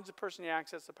acknowledge the person, you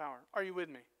access the power. Are you with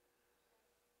me?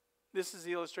 This is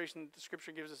the illustration that the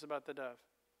Scripture gives us about the dove.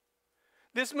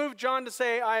 This moved John to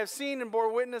say, I have seen and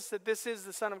bore witness that this is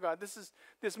the Son of God.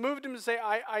 This moved him to say,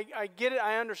 I get it,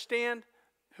 I understand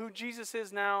who Jesus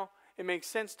is now. It makes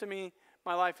sense to me.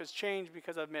 My life has changed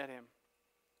because I've met Him.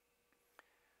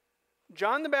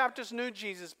 John the Baptist knew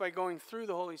Jesus by going through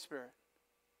the Holy Spirit.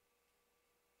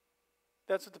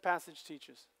 That's what the passage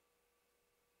teaches.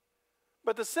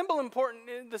 But the symbol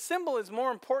is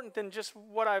more important than just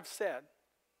what I've said.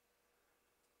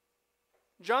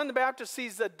 John the Baptist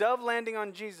sees a dove landing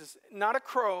on Jesus, not a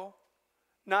crow,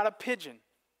 not a pigeon,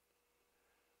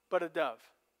 but a dove.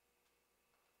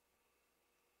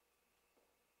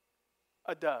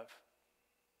 A dove.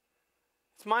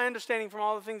 It's my understanding from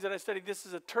all the things that I studied, this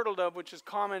is a turtle dove, which is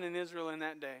common in Israel in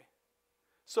that day.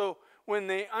 So when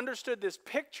they understood this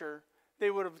picture, they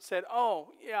would have said, oh,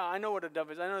 yeah, I know what a dove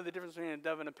is. I know the difference between a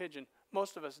dove and a pigeon.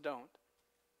 Most of us don't.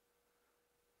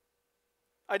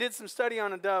 I did some study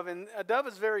on a dove, and a dove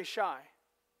is very shy.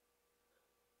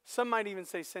 Some might even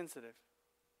say sensitive.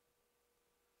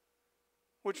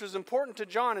 Which was important to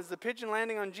John, as the pigeon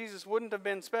landing on Jesus wouldn't have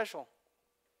been special.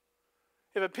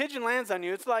 If a pigeon lands on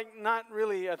you, it's like not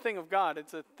really a thing of God.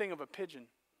 It's a thing of a pigeon.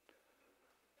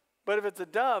 But if it's a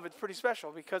dove, it's pretty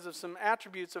special because of some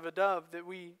attributes of a dove that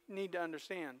we need to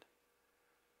understand.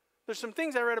 There's some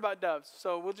things I read about doves,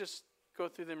 so we'll just go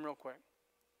through them real quick.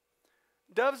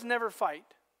 Doves never fight.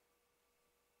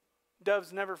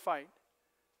 Doves never fight.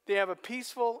 They have a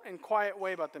peaceful and quiet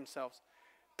way about themselves.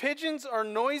 Pigeons are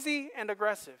noisy and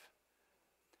aggressive.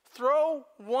 Throw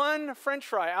one French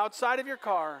fry outside of your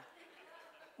car,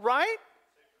 right?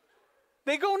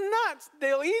 They go nuts.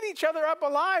 They'll eat each other up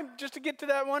alive just to get to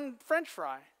that one French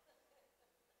fry.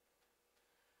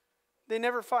 They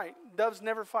never fight. Doves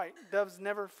never fight. Doves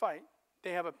never fight.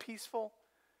 They have a peaceful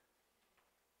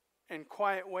and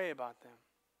quiet way about them.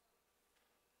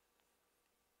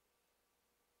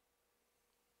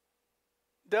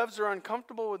 Doves are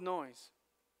uncomfortable with noise.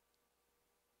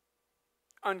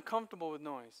 Uncomfortable with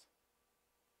noise.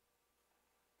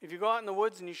 If you go out in the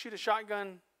woods and you shoot a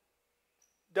shotgun,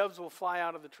 doves will fly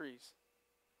out of the trees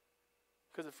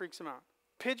because it freaks them out.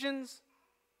 Pigeons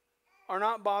are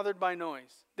not bothered by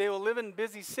noise. They will live in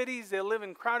busy cities. They'll live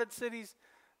in crowded cities.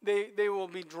 They will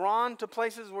be drawn to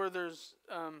places where there's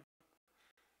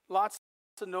lots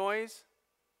of noise.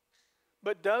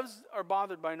 But doves are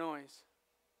bothered by noise.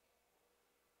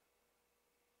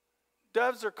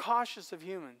 Doves are cautious of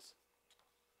humans.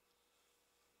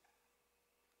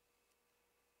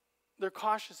 They're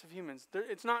cautious of humans.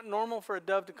 It's not normal for a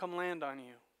dove to come land on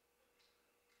you.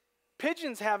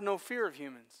 Pigeons have no fear of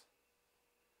humans.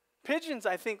 Pigeons,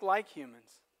 I think, like humans.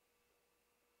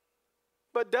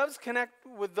 But doves connect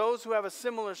with those who have a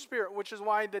similar spirit, which is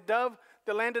why the dove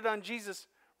that landed on Jesus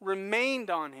remained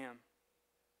on him.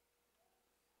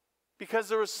 Because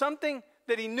there was something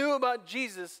that he knew about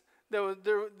Jesus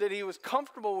that he was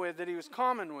comfortable with, that he was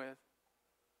common with.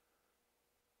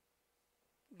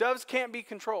 Doves can't be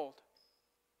controlled.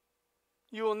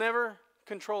 You will never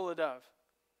control a dove,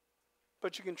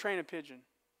 but you can train a pigeon.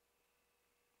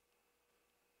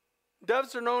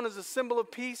 Doves are known as a symbol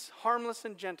of peace, harmless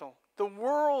and gentle. The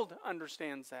world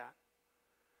understands that.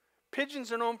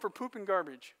 Pigeons are known for poop and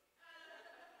garbage.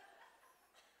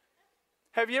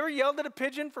 Have you ever yelled at a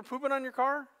pigeon for pooping on your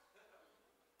car?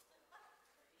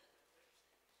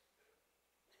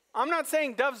 I'm not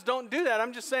saying doves don't do that.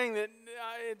 I'm just saying that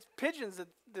it's pigeons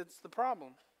that's the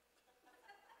problem.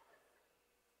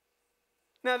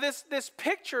 Now, this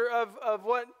picture of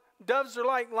what doves are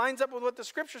like lines up with what the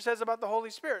Scripture says about the Holy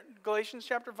Spirit. Galatians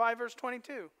chapter 5, verse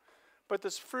 22. But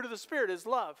the fruit of the Spirit is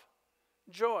love,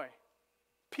 joy,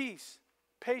 peace,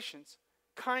 patience,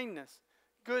 kindness,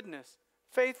 goodness,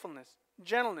 faithfulness,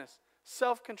 gentleness,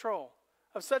 self-control.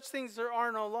 Of such things there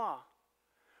are no law.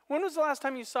 When was the last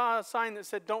time you saw a sign that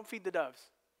said, don't feed the doves?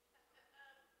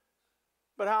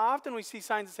 But how often we see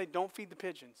signs that say, don't feed the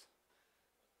pigeons?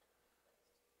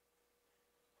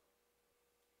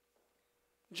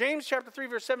 James chapter 3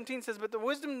 verse 17 says, but the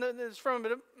wisdom that is from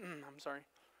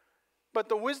But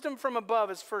the wisdom from above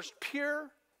is first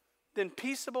pure, then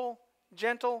peaceable,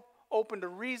 gentle, open to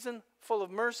reason, full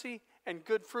of mercy and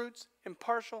good fruits,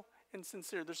 impartial and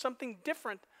sincere. There's something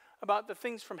different about the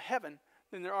things from heaven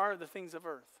than there are the things of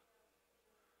earth.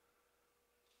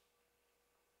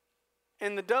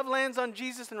 And the dove lands on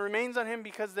Jesus and remains on him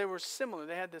because they were similar.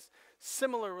 They had this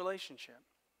similar relationship.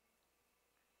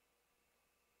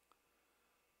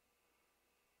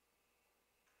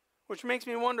 Which makes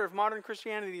me wonder if modern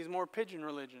Christianity is more pigeon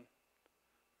religion.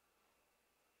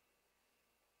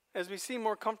 As we seem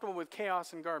more comfortable with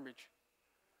chaos and garbage.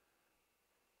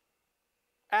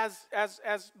 As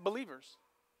believers.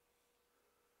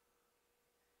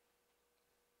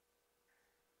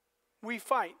 We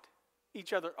fight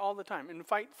each other all the time and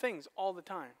fight things all the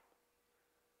time.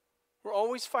 We're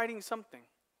always fighting something.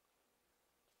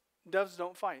 Doves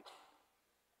don't fight.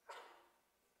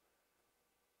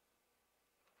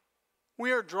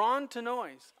 We are drawn to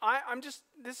noise.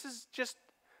 This is just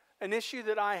an issue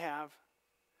that I have.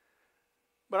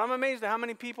 But I'm amazed at how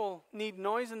many people need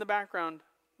noise in the background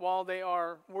while they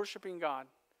are worshiping God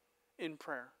in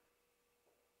prayer.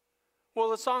 Well,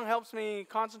 the song helps me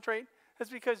concentrate. That's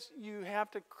because you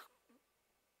have to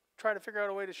try to figure out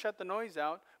a way to shut the noise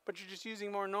out, but you're just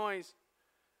using more noise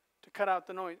to cut out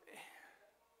the noise.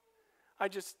 I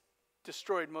just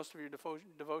destroyed most of your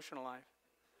devotional life.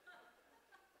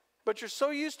 But you're so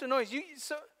used to noise.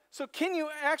 So can you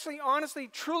actually, honestly,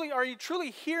 truly, are you truly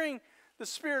hearing the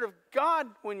Spirit of God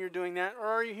when you're doing that? Or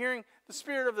are you hearing the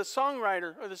Spirit of the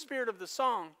songwriter or the Spirit of the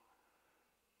song?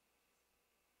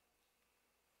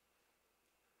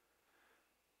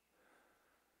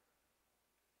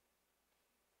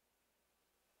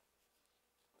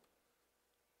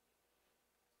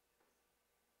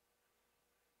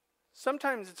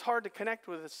 sometimes it's hard to connect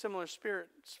with a similar spirit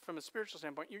from a spiritual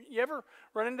standpoint. You ever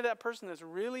run into that person that's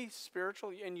really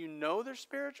spiritual and you know they're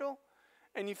spiritual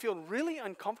and you feel really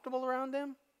uncomfortable around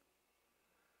them?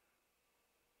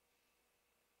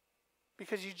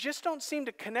 Because you just don't seem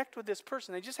to connect with this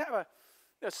person. They just have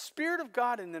a spirit of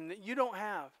God in them that you don't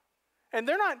have. And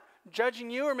they're not judging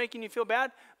you or making you feel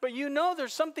bad, but you know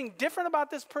there's something different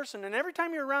about this person. And every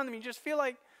time you're around them, you just feel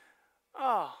like,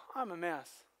 oh, I'm a mess.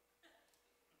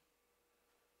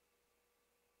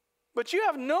 But you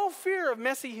have no fear of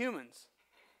messy humans.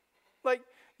 Like,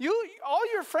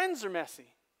 all your friends are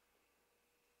messy.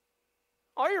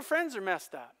 All your friends are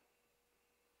messed up.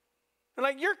 And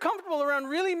like, you're comfortable around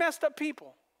really messed up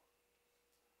people.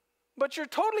 But you're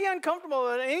totally uncomfortable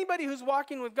with anybody who's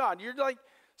walking with God. You're like,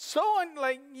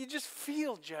 you just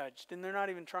feel judged, and they're not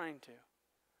even trying to.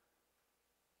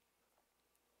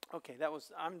 Okay,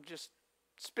 I'm just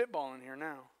spitballing here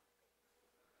now.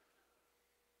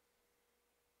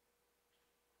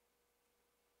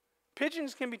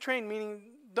 Pigeons can be trained, meaning,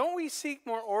 don't we seek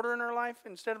more order in our life?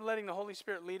 Instead of letting the Holy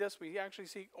Spirit lead us, we actually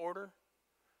seek order.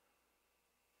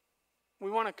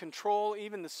 We want to control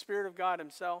even the Spirit of God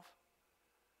himself.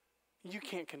 You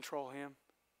can't control him.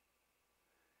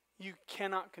 You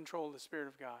cannot control the Spirit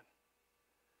of God.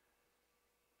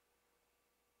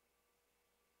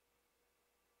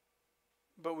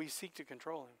 But we seek to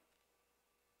control him.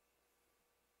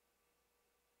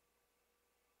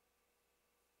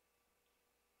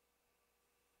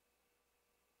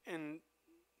 And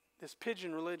this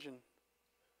pigeon religion,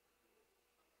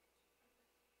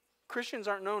 Christians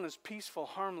aren't known as peaceful,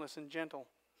 harmless, and gentle.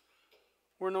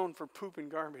 We're known for poop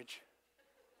and garbage.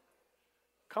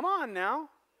 Come on now.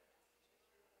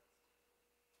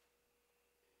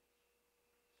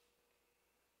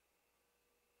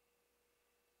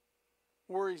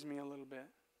 Worries me a little bit.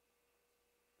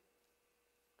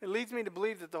 It leads me to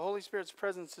believe that the Holy Spirit's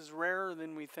presence is rarer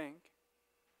than we think.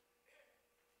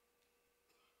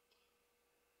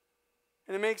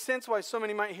 And it makes sense why so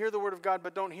many might hear the Word of God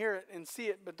but don't hear it, and see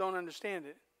it but don't understand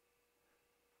it.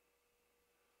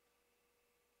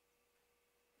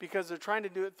 Because they're trying to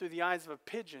do it through the eyes of a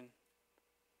pigeon,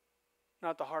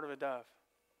 not the heart of a dove.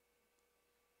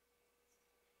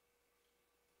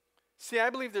 See, I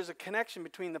believe there's a connection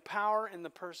between the power and the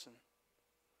person.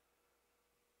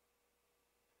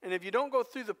 And if you don't go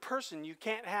through the person, you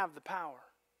can't have the power.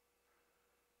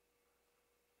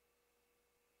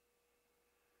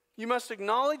 You must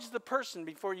acknowledge the person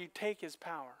before you take his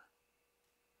power,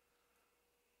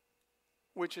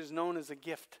 which is known as a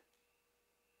gift.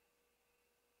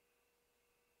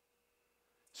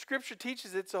 Scripture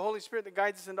teaches it's the Holy Spirit that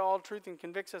guides us into all truth and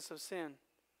convicts us of sin.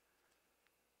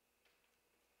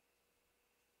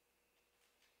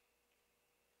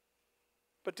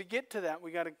 But to get to that,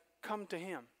 we got to come to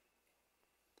him.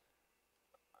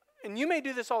 And you may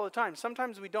do this all the time.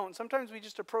 Sometimes we don't. Sometimes we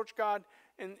just approach God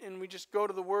and we just go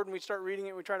to the Word and we start reading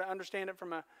it. We try to understand it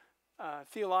from a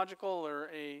theological or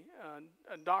a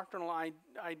doctrinal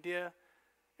idea.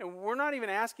 And we're not even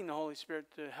asking the Holy Spirit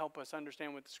to help us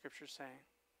understand what the Scripture is saying.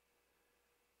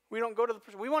 We don't go to the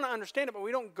person. We want to understand it, but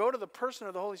we don't go to the person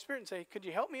of the Holy Spirit and say, could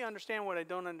you help me understand what I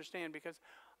don't understand? Because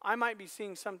I might be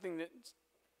seeing something that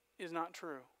is not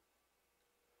true.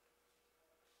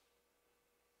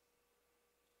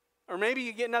 Or maybe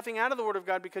you get nothing out of the Word of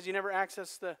God because you never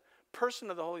access the person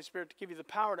of the Holy Spirit to give you the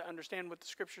power to understand what the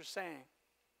Scripture is saying.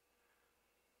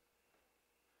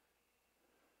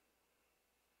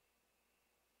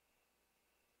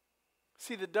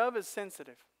 See, the dove is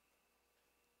sensitive.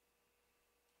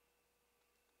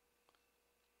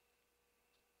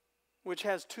 Which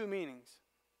has two meanings.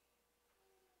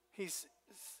 He's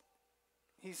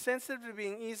sensitive to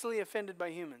being easily offended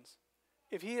by humans.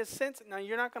 If he is sensitive, now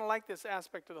you're not going to like this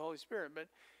aspect of the Holy Spirit, but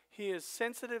he is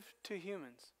sensitive to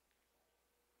humans.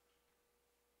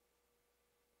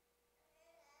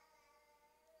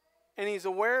 And he's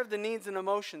aware of the needs and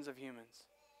emotions of humans.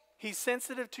 He's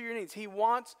sensitive to your needs. He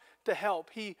wants to help.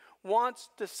 He wants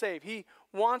to save. He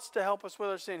wants to help us with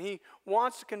our sin. He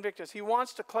wants to convict us. He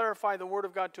wants to clarify the Word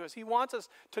of God to us. He wants us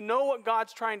to know what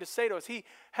God's trying to say to us. He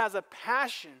has a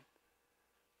passion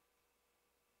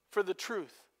for the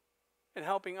truth and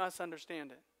helping us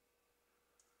understand it.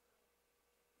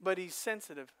 But he's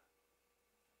sensitive.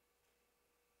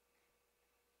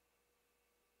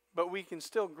 But we can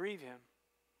still grieve him.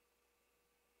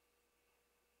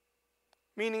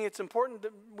 Meaning it's important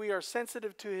that we are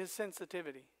sensitive to his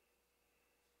sensitivity.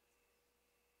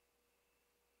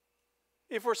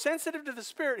 If we're sensitive to the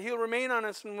Spirit, he'll remain on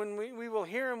us, and when we will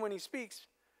hear him when he speaks.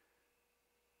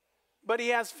 But he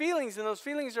has feelings, and those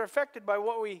feelings are affected by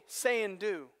what we say and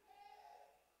do.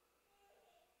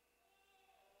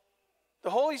 The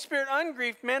Holy Spirit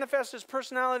ungrieved manifests His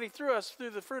personality through us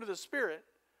through the fruit of the Spirit,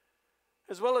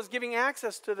 as well as giving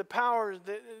access to the power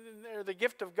or the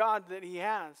gift of God that He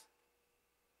has.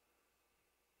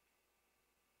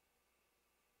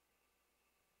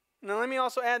 Now let me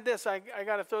also add this. I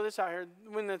got to throw this out here.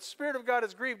 When the Spirit of God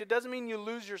is grieved, it doesn't mean you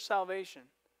lose your salvation.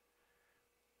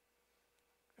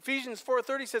 Ephesians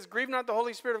 4:30 says, "Grieve not the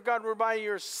Holy Spirit of God, whereby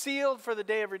you are sealed for the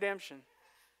day of redemption."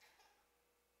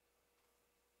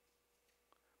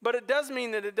 But it does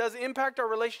mean that it does impact our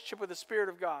relationship with the Spirit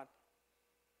of God.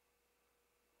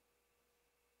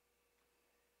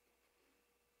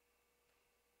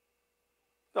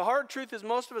 The hard truth is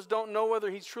most of us don't know whether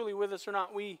He's truly with us or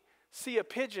not. We see a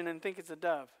pigeon and think it's a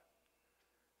dove.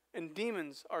 And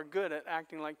demons are good at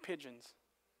acting like pigeons,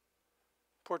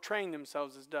 portraying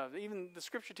themselves as doves. Even the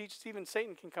Scripture teaches even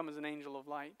Satan can come as an angel of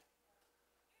light.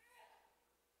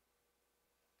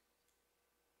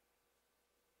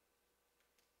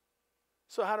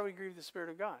 So how do we grieve the Spirit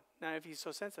of God? Now, if He's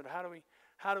so sensitive, how do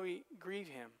we grieve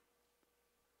Him?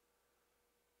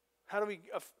 How do we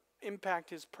impact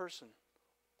His person?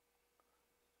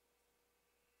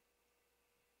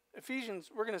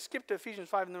 We're going to skip to Ephesians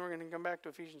 5 and then we're going to come back to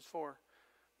Ephesians 4.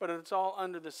 But it's all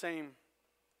under the same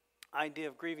idea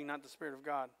of grieving not the Spirit of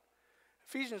God.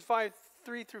 Ephesians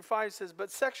 5:3-5 says,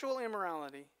 "But sexual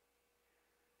immorality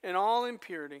and all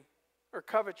impurity or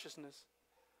covetousness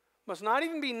must not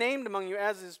even be named among you,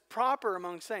 as is proper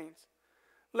among saints.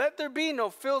 Let there be no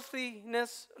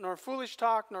filthiness, nor foolish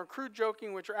talk, nor crude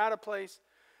joking, which are out of place,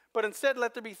 but instead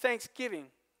let there be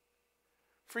thanksgiving.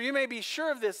 For you may be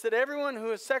sure of this, that everyone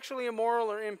who is sexually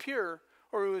immoral or impure,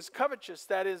 or who is covetous,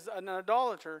 that is, an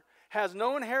idolater, has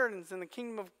no inheritance in the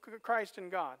kingdom of Christ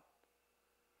and God."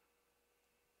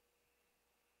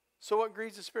 So what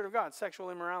grieves the Spirit of God? Sexual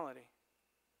immorality,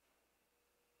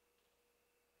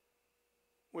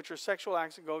 which are sexual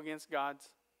acts that go against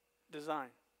God's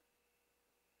design.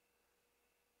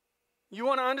 You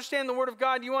want to understand the Word of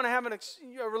God, you want to have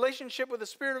a relationship with the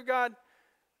Spirit of God,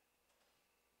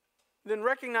 then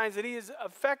recognize that He is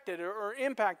affected or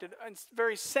impacted and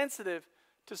very sensitive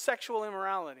to sexual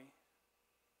immorality.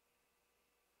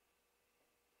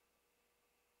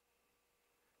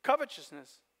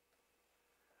 Covetousness,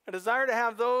 a desire to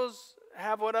have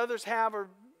what others have,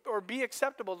 or be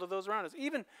acceptable to those around us.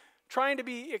 Even trying to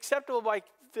be acceptable by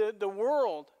the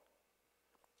world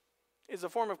is a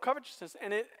form of covetousness,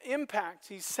 and it impacts.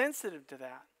 He's sensitive to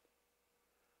that.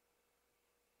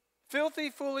 Filthy,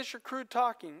 foolish, or crude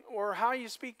talking, or how you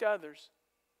speak to others.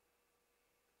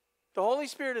 The Holy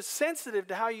Spirit is sensitive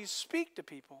to how you speak to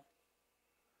people,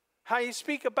 how you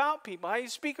speak about people, how you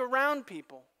speak around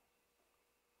people.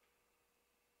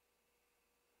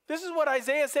 This is what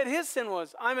Isaiah said his sin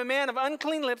was. "I'm a man of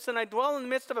unclean lips, and I dwell in the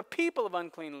midst of a people of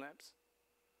unclean lips."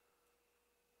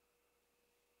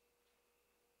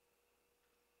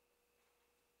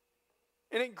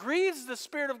 And it grieves the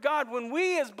Spirit of God when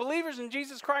we as believers in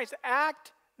Jesus Christ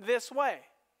act this way.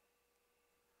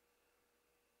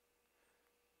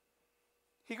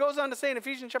 He goes on to say in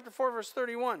Ephesians chapter 4, verse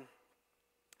 31,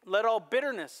 "Let all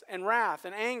bitterness and wrath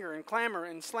and anger and clamor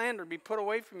and slander be put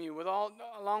away from you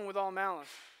along with all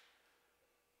malice."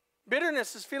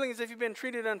 Bitterness is feeling as if you've been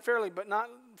treated unfairly, but not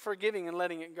forgiving and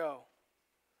letting it go.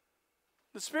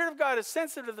 The Spirit of God is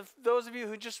sensitive to those of you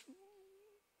who just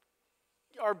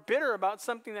are bitter about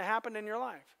something that happened in your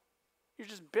life. You're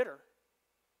just bitter.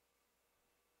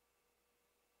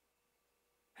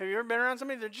 Have you ever been around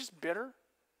somebody? They're just bitter,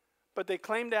 but they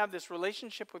claim to have this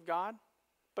relationship with God,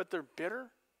 but they're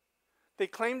bitter. They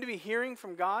claim to be hearing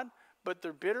from God, but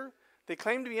they're bitter. They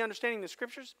claim to be understanding the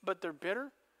Scriptures, but they're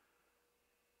bitter.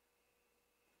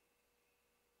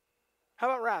 How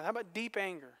about wrath? How about deep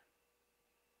anger?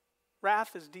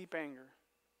 Wrath is deep anger.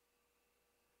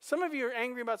 Some of you are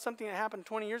angry about something that happened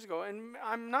 20 years ago, and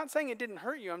I'm not saying it didn't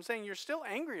hurt you. I'm saying you're still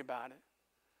angry about it.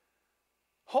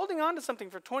 Holding on to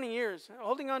something for 20 years,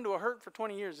 holding on to a hurt for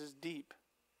 20 years is deep.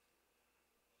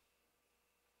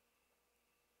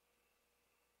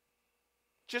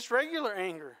 Just regular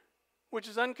anger, which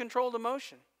is uncontrolled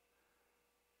emotion,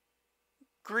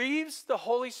 grieves the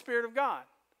Holy Spirit of God.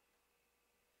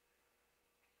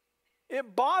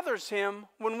 It bothers Him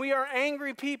when we are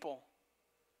angry people.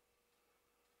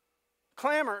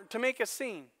 Clamor to make a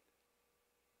scene.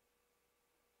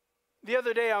 The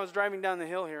other day I was driving down the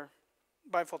hill here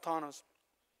by Fultanos,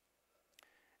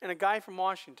 and a guy from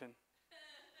Washington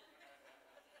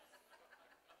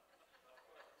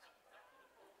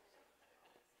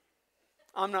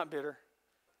I'm not bitter,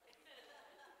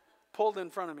 pulled in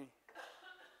front of me.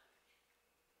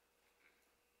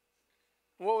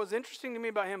 What was interesting to me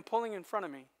about him pulling in front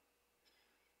of me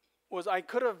was I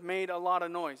could have made a lot of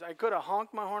noise. I could have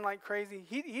honked my horn like crazy.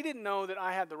 He didn't know that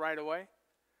I had the right of way.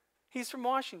 He's from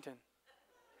Washington.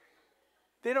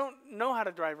 They don't know how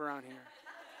to drive around here.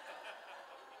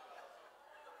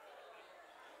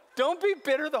 Don't be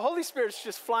bitter. The Holy Spirit's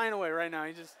just flying away right now.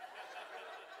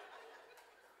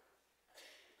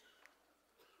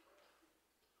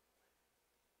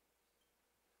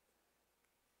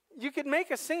 You could make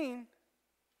a scene,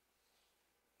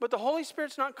 but the Holy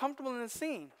Spirit's not comfortable in the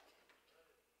scene.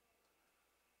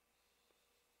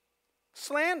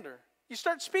 Slander. You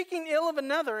start speaking ill of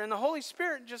another, and the Holy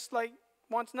Spirit just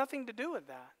wants nothing to do with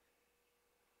that.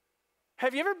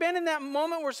 Have you ever been in that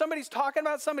moment where somebody's talking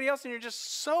about somebody else and you're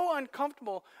just so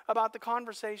uncomfortable about the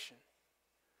conversation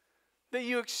that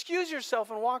you excuse yourself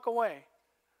and walk away?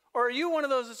 Or are you one of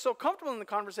those that's so comfortable in the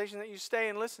conversation that you stay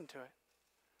and listen to it?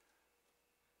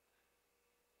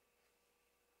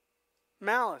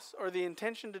 Malice, or the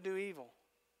intention to do evil.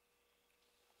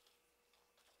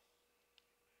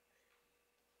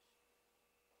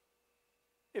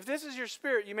 If this is your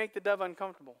spirit, you make the dove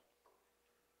uncomfortable.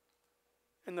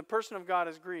 And the person of God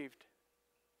is grieved.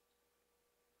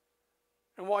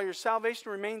 And while your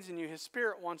salvation remains in you, his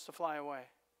spirit wants to fly away.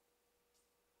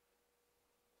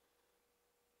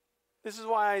 This is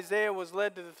why Isaiah was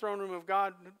led to the throne room of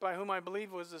God, by whom I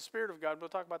believe was the Spirit of God. We'll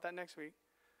talk about that next week.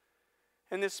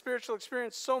 And this spiritual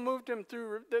experience so moved him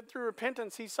that through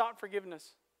repentance he sought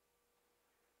forgiveness.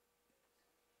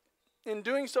 In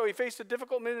doing so, he faced a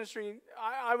difficult ministry.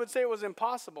 I would say it was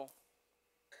impossible.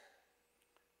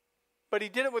 But he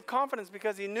did it with confidence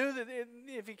because he knew that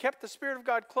if he kept the Spirit of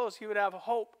God close, he would have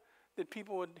hope that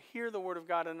people would hear the Word of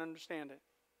God and understand it.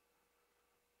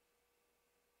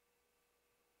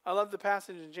 I love the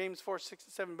passage in James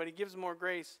 4:6-7, but he gives more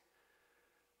grace.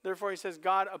 Therefore, he says,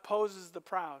 God opposes the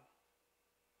proud.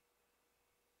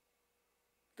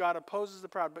 God opposes the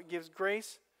proud, but gives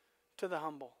grace to the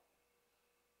humble.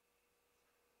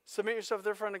 Submit yourself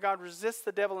therefore unto God. Resist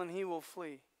the devil, and he will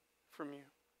flee from you.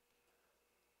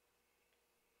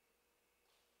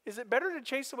 Is it better to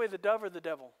chase away the dove or the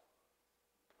devil?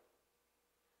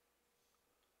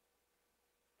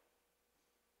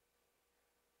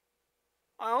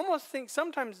 I almost think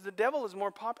sometimes the devil is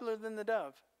more popular than the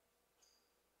dove.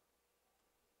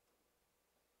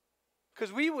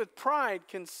 Because we with pride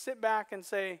can sit back and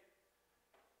say,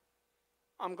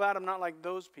 I'm glad I'm not like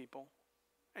those people.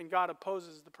 And God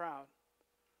opposes the proud.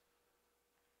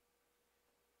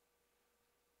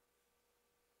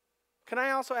 Can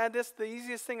I also add this? The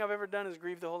easiest thing I've ever done is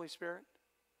grieve the Holy Spirit.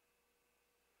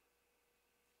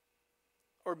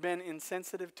 Or been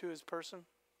insensitive to his person.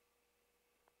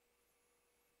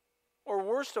 Or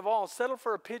worst of all, settle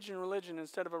for a pigeon religion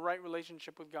instead of a right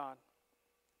relationship with God.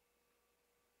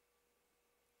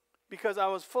 Because I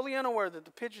was fully unaware that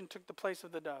the pigeon took the place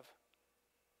of the dove.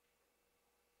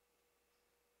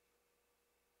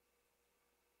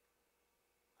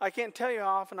 I can't tell you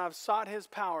how often I've sought his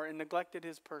power and neglected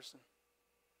his person.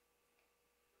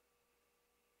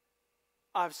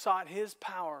 I've sought his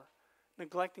power,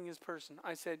 neglecting his person.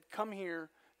 I said, come here,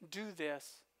 do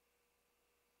this.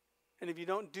 And if you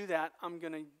don't do that, I'm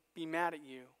going to be mad at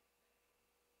you.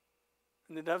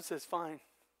 And the dove says, fine.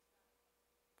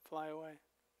 Fly away.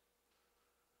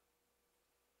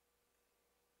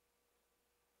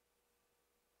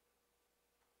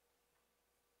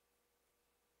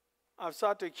 I've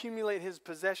sought to accumulate his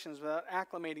possessions without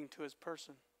acclimating to his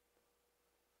person.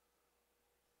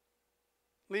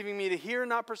 Leaving me to hear and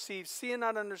not perceive, see and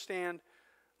not understand,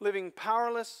 living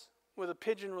powerless with a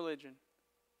pigeon religion.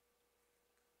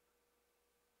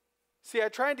 See, I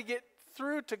tried to get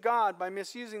through to God by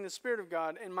misusing the Spirit of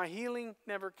God, and my healing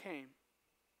never came.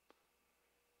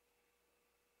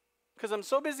 Because I'm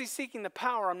so busy seeking the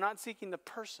power, I'm not seeking the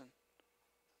person.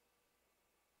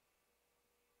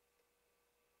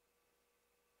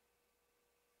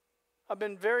 I've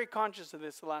been very conscious of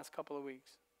this the last couple of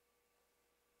weeks.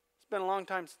 It's been a long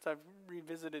time since I've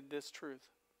revisited this truth.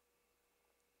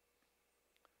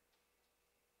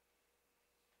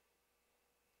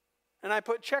 And I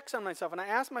put checks on myself, and I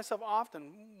asked myself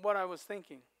often what I was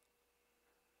thinking,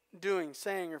 doing,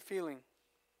 saying, or feeling.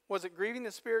 Was it grieving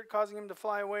the Spirit, causing him to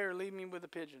fly away, or leave me with the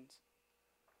pigeons?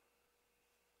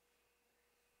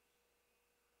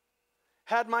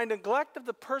 Had my neglect of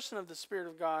the person of the Spirit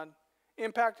of God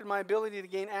impacted my ability to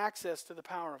gain access to the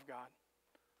power of God?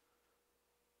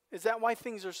 Is that why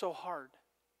things are so hard?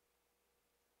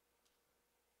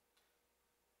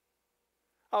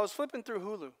 I was flipping through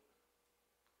Hulu,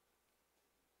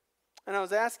 and I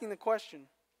was asking the question,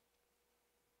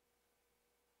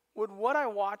 would what I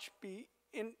watch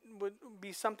would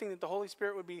be something that the Holy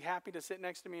Spirit would be happy to sit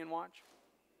next to me and watch?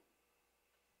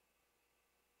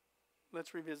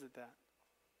 Let's revisit that.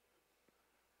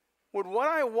 Would what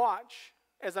I watch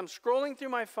as I'm scrolling through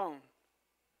my phone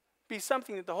be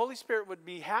something that the Holy Spirit would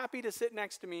be happy to sit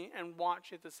next to me and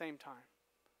watch at the same time?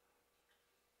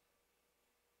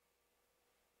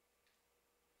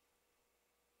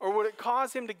 Or would it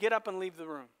cause him to get up and leave the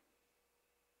room?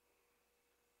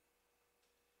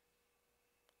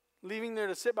 Leaving there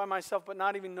to sit by myself, but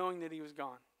not even knowing that he was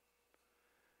gone.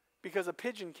 Because a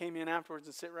pigeon came in afterwards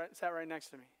and sat right next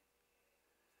to me.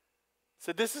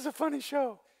 Said, "This is a funny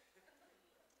show."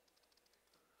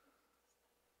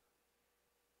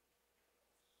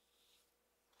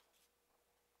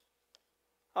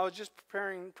 I was just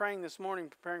praying this morning,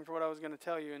 preparing for what I was going to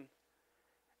tell you. And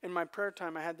in my prayer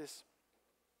time, I had this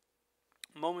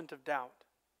moment of doubt.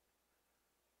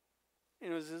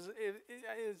 And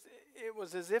it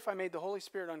was as if I made the Holy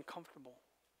Spirit uncomfortable.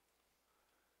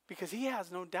 Because he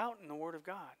has no doubt in the Word of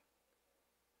God.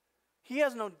 He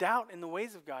has no doubt in the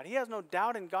ways of God. He has no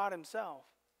doubt in God himself.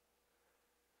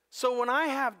 So when I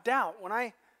have doubt, when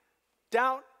I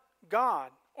doubt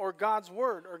God or God's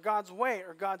Word or God's way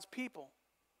or God's people,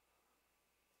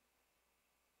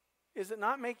 is it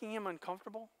not making him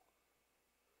uncomfortable?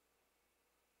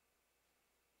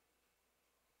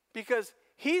 Because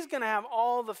he's going to have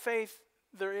all the faith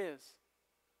there is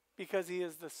because he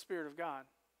is the Spirit of God.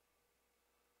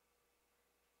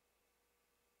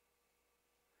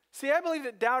 See, I believe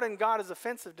that doubt in God is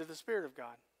offensive to the Spirit of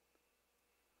God.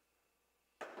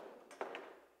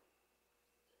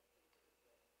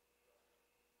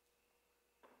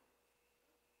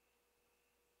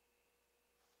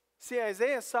 See,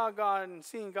 Isaiah saw God, and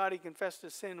seeing God, he confessed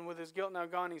his sin. And with his guilt now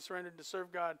gone, he surrendered to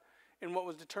serve God in what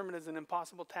was determined as an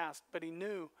impossible task. But he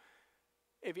knew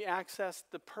if he accessed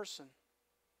the person,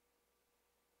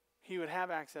 he would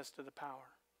have access to the power.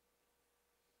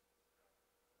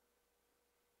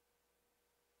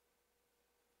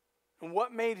 And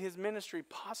what made his ministry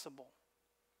possible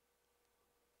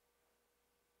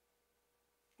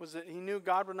was that he knew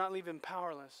God would not leave him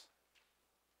powerless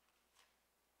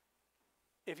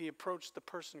if he approached the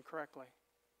person correctly.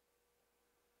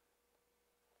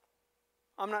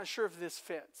 I'm not sure if this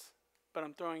fits, but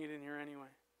I'm throwing it in here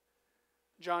anyway.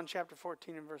 John chapter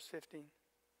 14 and verse 15.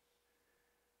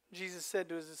 Jesus said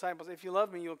to his disciples, "If you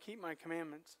love me, you'll keep my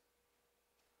commandments.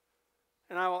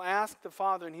 And I will ask the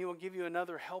Father, and he will give you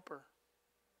another helper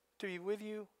to be with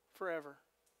you forever.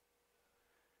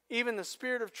 Even the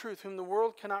Spirit of truth, whom the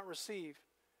world cannot receive,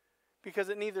 because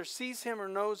it neither sees him or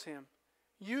knows him.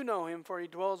 You know him, for he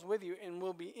dwells with you and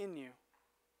will be in you.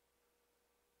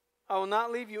 I will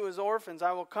not leave you as orphans.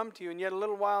 I will come to you, and yet a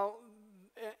little while,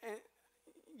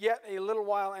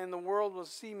 and the world will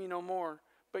see me no more,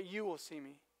 but you will see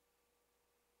me.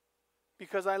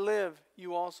 Because I live,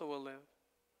 you also will live.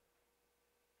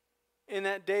 In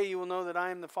that day you will know that I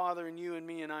am the Father in you, and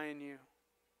me, and I in you."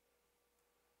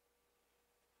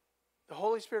 The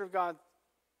Holy Spirit of God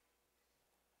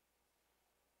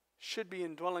should be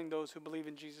indwelling those who believe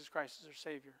in Jesus Christ as their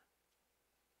Savior.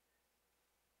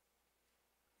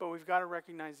 But we've got to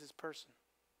recognize this person.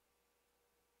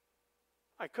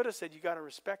 I could have said you got to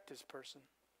respect this person.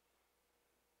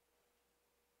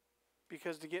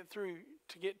 Because to get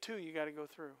to, you got to go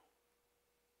through.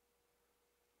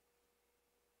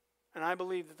 And I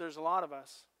believe that there's a lot of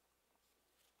us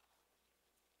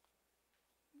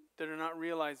that are not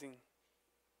realizing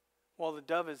while the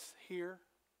dove is here,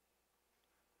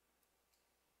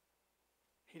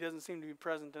 he doesn't seem to be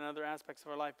present in other aspects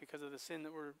of our life because of the sin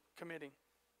that we're committing.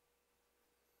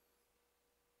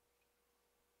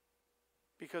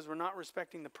 Because we're not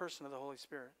respecting the person of the Holy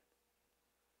Spirit.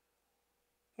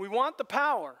 We want the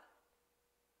power.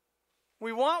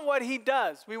 We want what he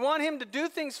does. We want him to do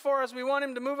things for us. We want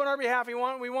him to move on our behalf. We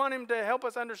want him to help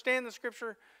us understand the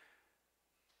Scripture.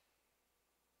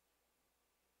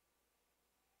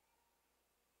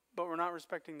 But we're not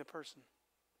respecting the person.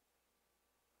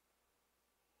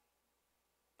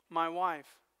 My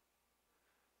wife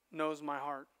knows my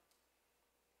heart.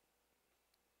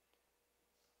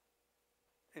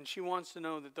 And she wants to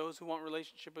know that those who want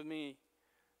relationship with me,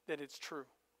 that it's true.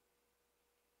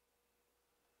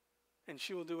 And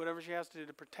she will do whatever she has to do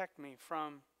to protect me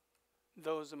from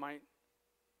those that might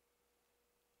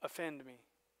offend me.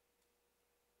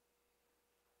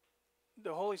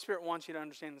 The Holy Spirit wants you to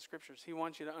understand the Scriptures. He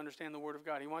wants you to understand the Word of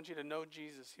God. He wants you to know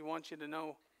Jesus. He wants you to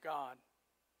know God.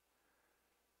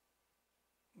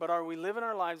 But are we living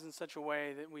our lives in such a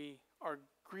way that we are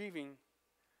grieving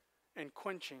and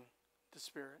quenching the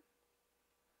Spirit?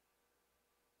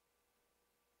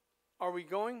 Are we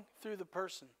going through the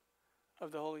person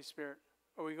of the Holy Spirit?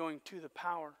 Are we going to the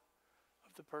power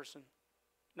of the person,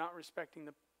 not respecting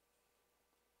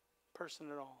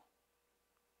person at all.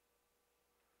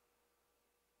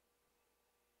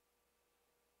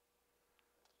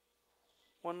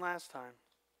 One last time.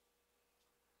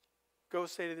 Go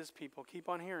say to this people, keep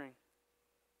on hearing.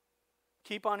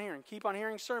 Keep on hearing. Keep on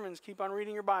hearing sermons. Keep on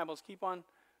reading your Bibles. Keep on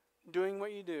doing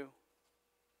what you do.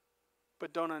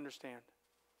 But don't understand.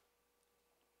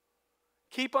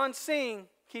 Keep on seeing.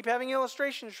 Keep having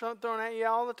illustrations thrown at you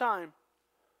all the time.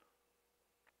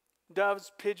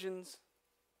 Doves, pigeons,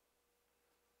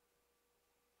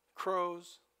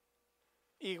 crows,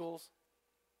 eagles.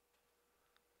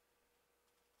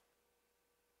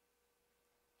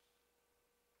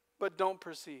 But don't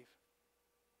perceive.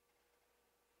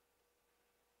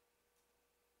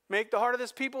 Make the heart of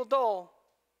this people dull,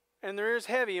 and their ears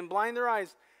heavy, and blind their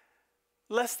eyes,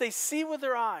 lest they see with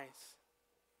their eyes,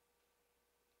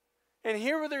 and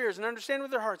hear with their ears, and understand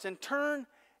with their hearts, and turn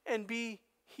and be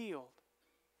healed.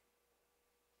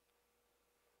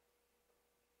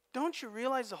 Don't you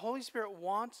realize the Holy Spirit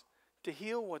wants to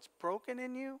heal what's broken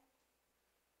in you?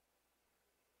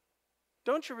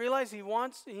 Don't you realize He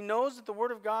knows that the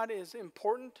Word of God is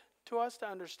important to us to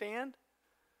understand?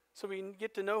 So we can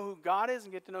get to know who God is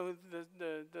and get to know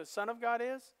who the Son of God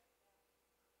is?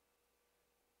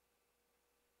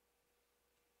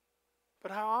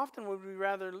 But how often would we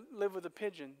rather live with a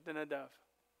pigeon than a dove?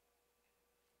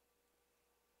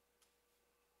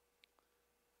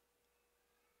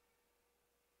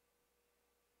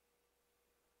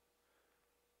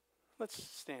 Let's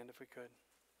stand if we could.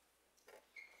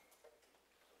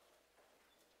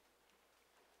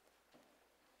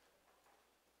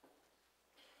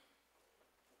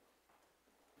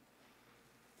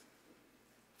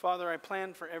 Father, I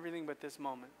planned for everything but this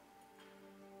moment.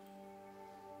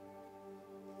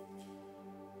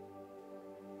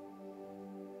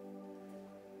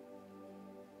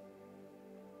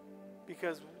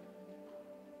 Because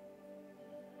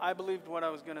I believed what I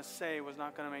was going to say was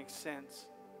not going to make sense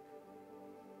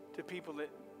to people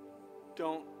that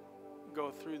don't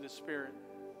go through the Spirit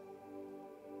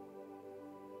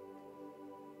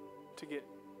to get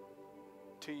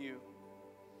to you.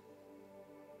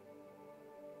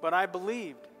 But I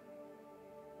believed.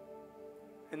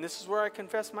 And this is where I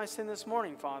confess my sin this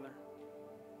morning, Father.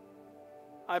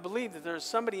 I believe that there's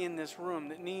somebody in this room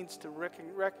that needs to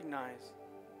recognize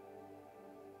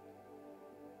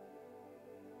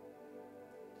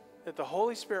that the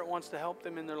Holy Spirit wants to help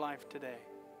them in their life today.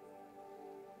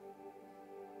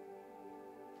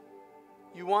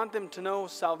 You want them to know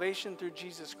salvation through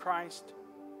Jesus Christ.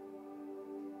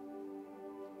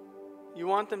 You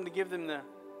want them to give them the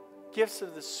gifts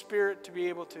of the Spirit to be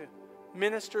able to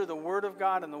minister the Word of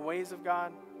God and the ways of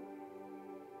God.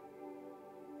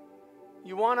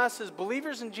 You want us as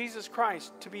believers in Jesus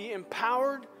Christ to be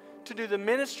empowered to do the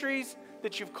ministries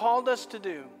that you've called us to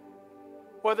do,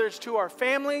 whether it's to our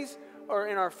families or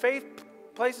in our faith,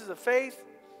 places of faith,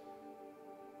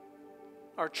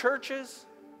 our churches.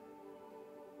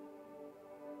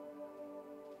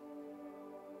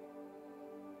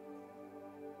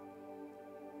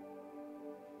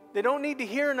 They don't need to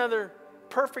hear another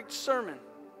perfect sermon.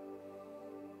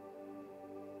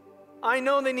 I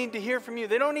know they need to hear from you.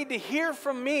 They don't need to hear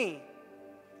from me.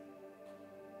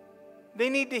 They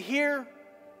need to hear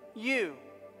you.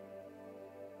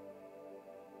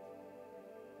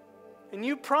 And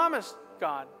you promised,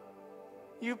 God,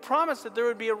 you promised that there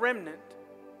would be a remnant.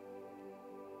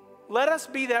 Let us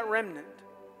be that remnant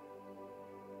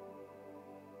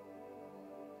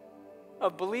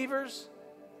of believers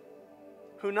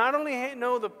who not only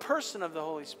know the person of the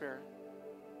Holy Spirit,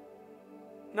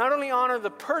 not only honor the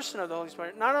person of the Holy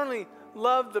Spirit, not only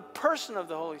love the person of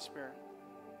the Holy Spirit,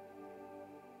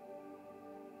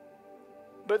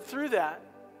 but through that,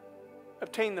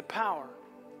 obtain the power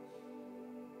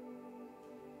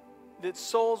that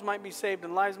souls might be saved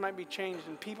and lives might be changed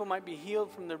and people might be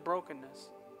healed from their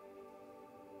brokenness.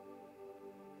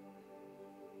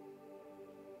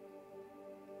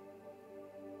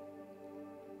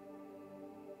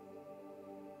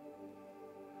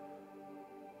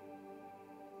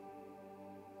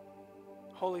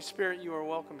 Holy Spirit, you are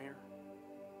welcome here.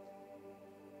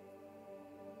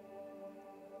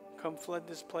 Come flood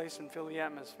this place and fill the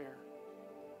atmosphere.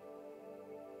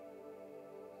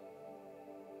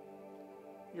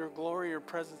 Your glory, your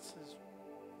presence is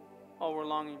all we're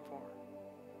longing for.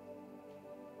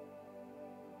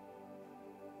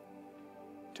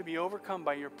 To be overcome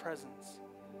by your presence.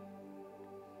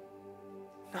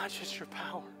 Not just your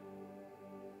power.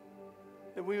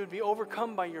 That we would be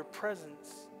overcome by your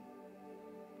presence.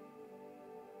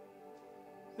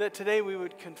 That today we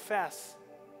would confess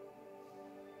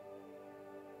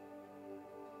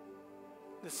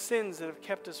the sins that have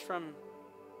kept us from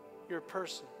your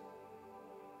person,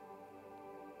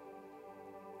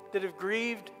 that have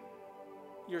grieved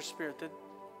your Spirit,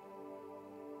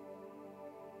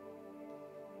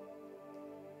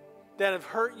 that have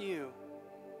hurt you.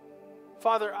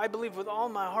 Father, I believe with all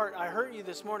my heart, I hurt you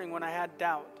this morning when I had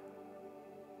doubt.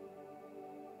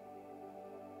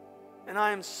 And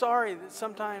I am sorry that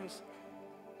sometimes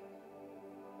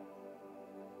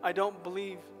I don't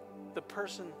believe the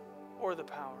person or the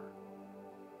power.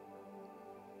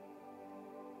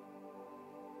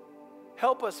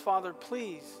 Help us, Father,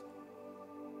 please,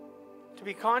 to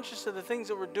be conscious of the things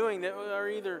that we're doing that are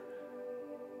either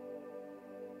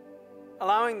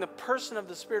allowing the person of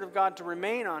the Spirit of God to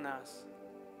remain on us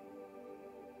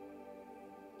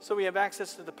so we have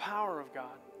access to the power of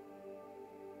God.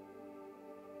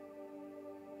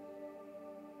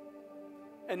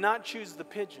 And not choose the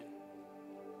pigeon.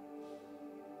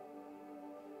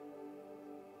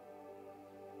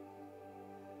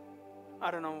 I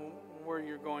don't know where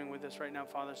you're going with this right now,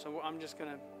 Father, so I'm just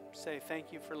going to say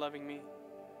thank you for loving me.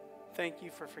 Thank you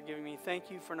for forgiving me.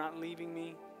 Thank you for not leaving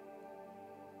me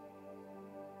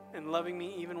and loving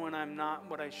me even when I'm not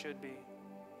what I should be.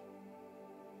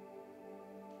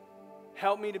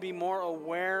 Help me to be more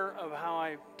aware of how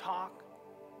I talk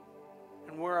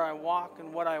and where I walk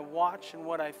and what I watch and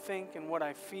what I think and what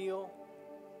I feel.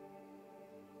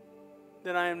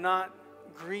 That I am not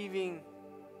grieving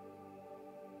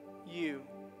you.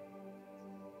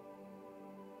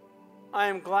 I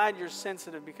am glad you're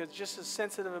sensitive, because just as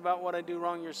sensitive about what I do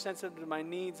wrong, you're sensitive to my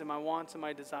needs and my wants and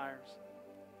my desires.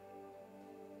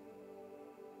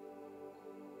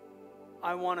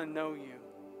 I want to know you.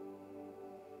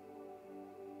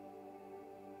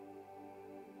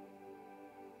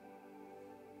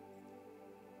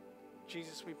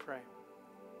 Jesus, we pray.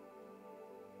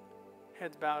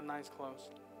 Heads bowed and eyes closed.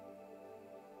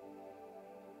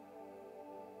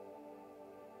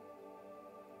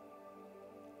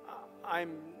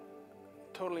 I'm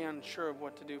totally unsure of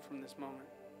what to do from this moment,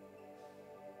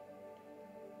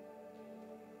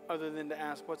 other than to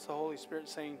ask, what's the Holy Spirit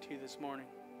saying to you this morning?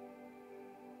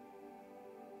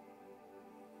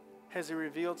 Has He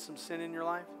revealed some sin in your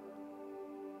life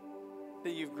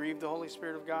that you've grieved the Holy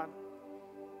Spirit of God?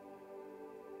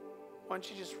 Why don't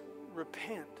you just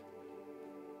repent?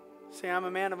 Say, I'm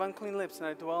a man of unclean lips, and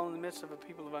I dwell in the midst of a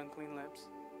people of unclean lips.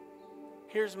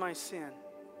 Here's my sin.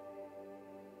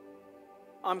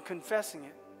 I'm confessing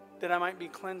it, that I might be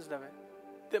cleansed of it,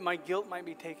 that my guilt might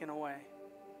be taken away.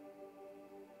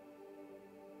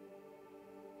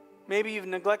 Maybe you've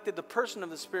neglected the person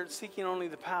of the Spirit, seeking only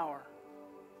the power,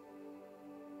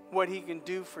 what He can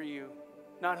do for you,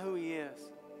 not who He is.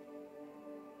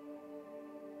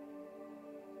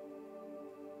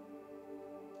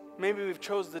 Maybe we've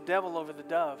chose the devil over the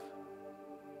dove.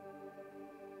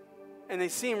 And they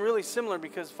seem really similar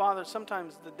because, Father,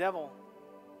 sometimes the devil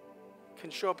can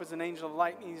show up as an angel of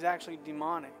light and he's actually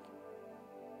demonic.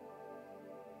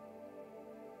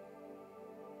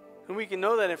 And we can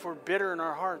know that if we're bitter in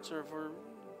our hearts or if we're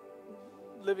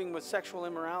living with sexual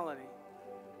immorality.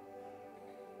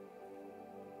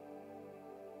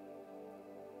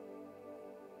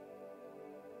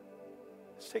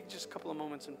 Let's take just a couple of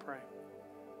moments and pray.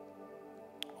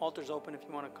 Altar's open if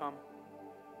you want to come.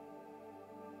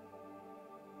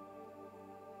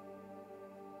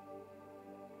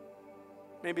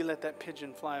 Maybe let that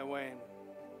pigeon fly away and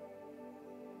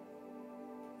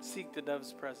seek the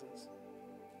dove's presence.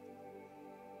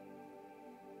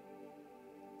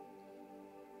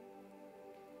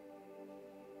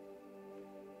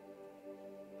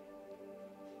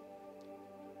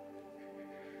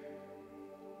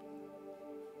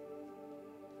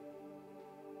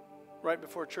 Right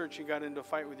before church, you got into a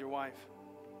fight with your wife.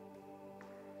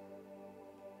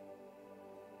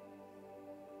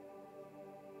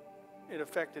 It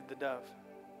affected the dove.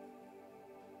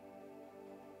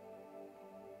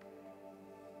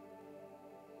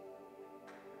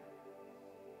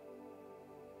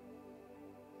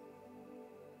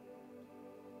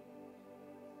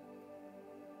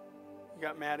 You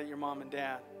got mad at your mom and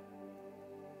dad.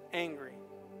 Angry.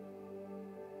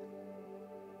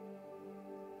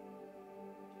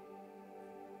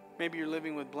 Maybe you're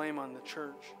living with blame on the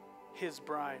church, His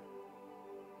bride.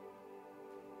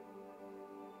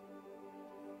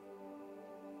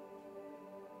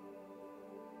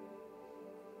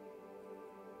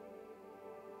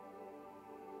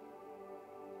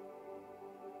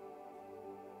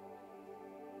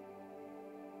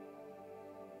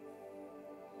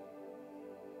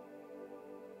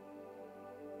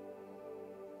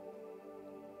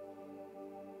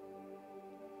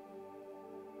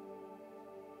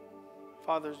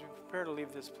 Father, as we prepare to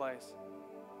leave this place,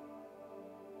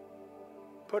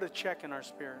 put a check in our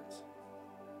spirits.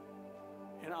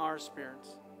 In our spirits.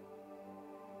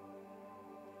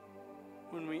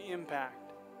 When we impact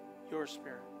your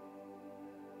Spirit.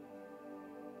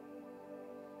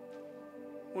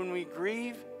 When we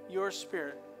grieve your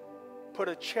Spirit, put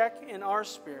a check in our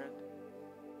spirit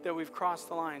that we've crossed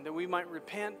the line, that we might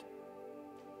repent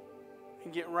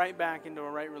and get right back into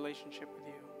a right relationship with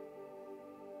you.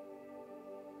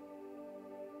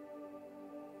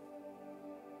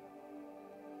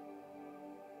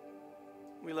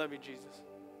 We love you, Jesus.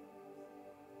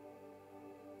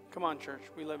 Come on, church.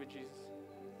 We love you, Jesus.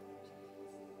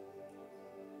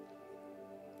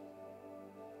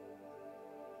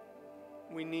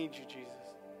 We need you, Jesus.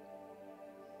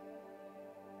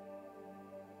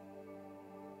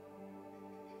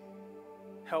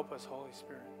 Help us, Holy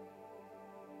Spirit.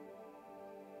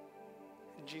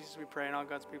 In Jesus we pray, and all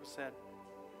God's people said.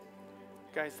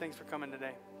 Guys, thanks for coming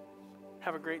today.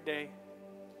 Have a great day.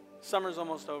 Summer's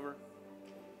almost over.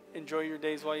 Enjoy your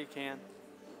days while you can.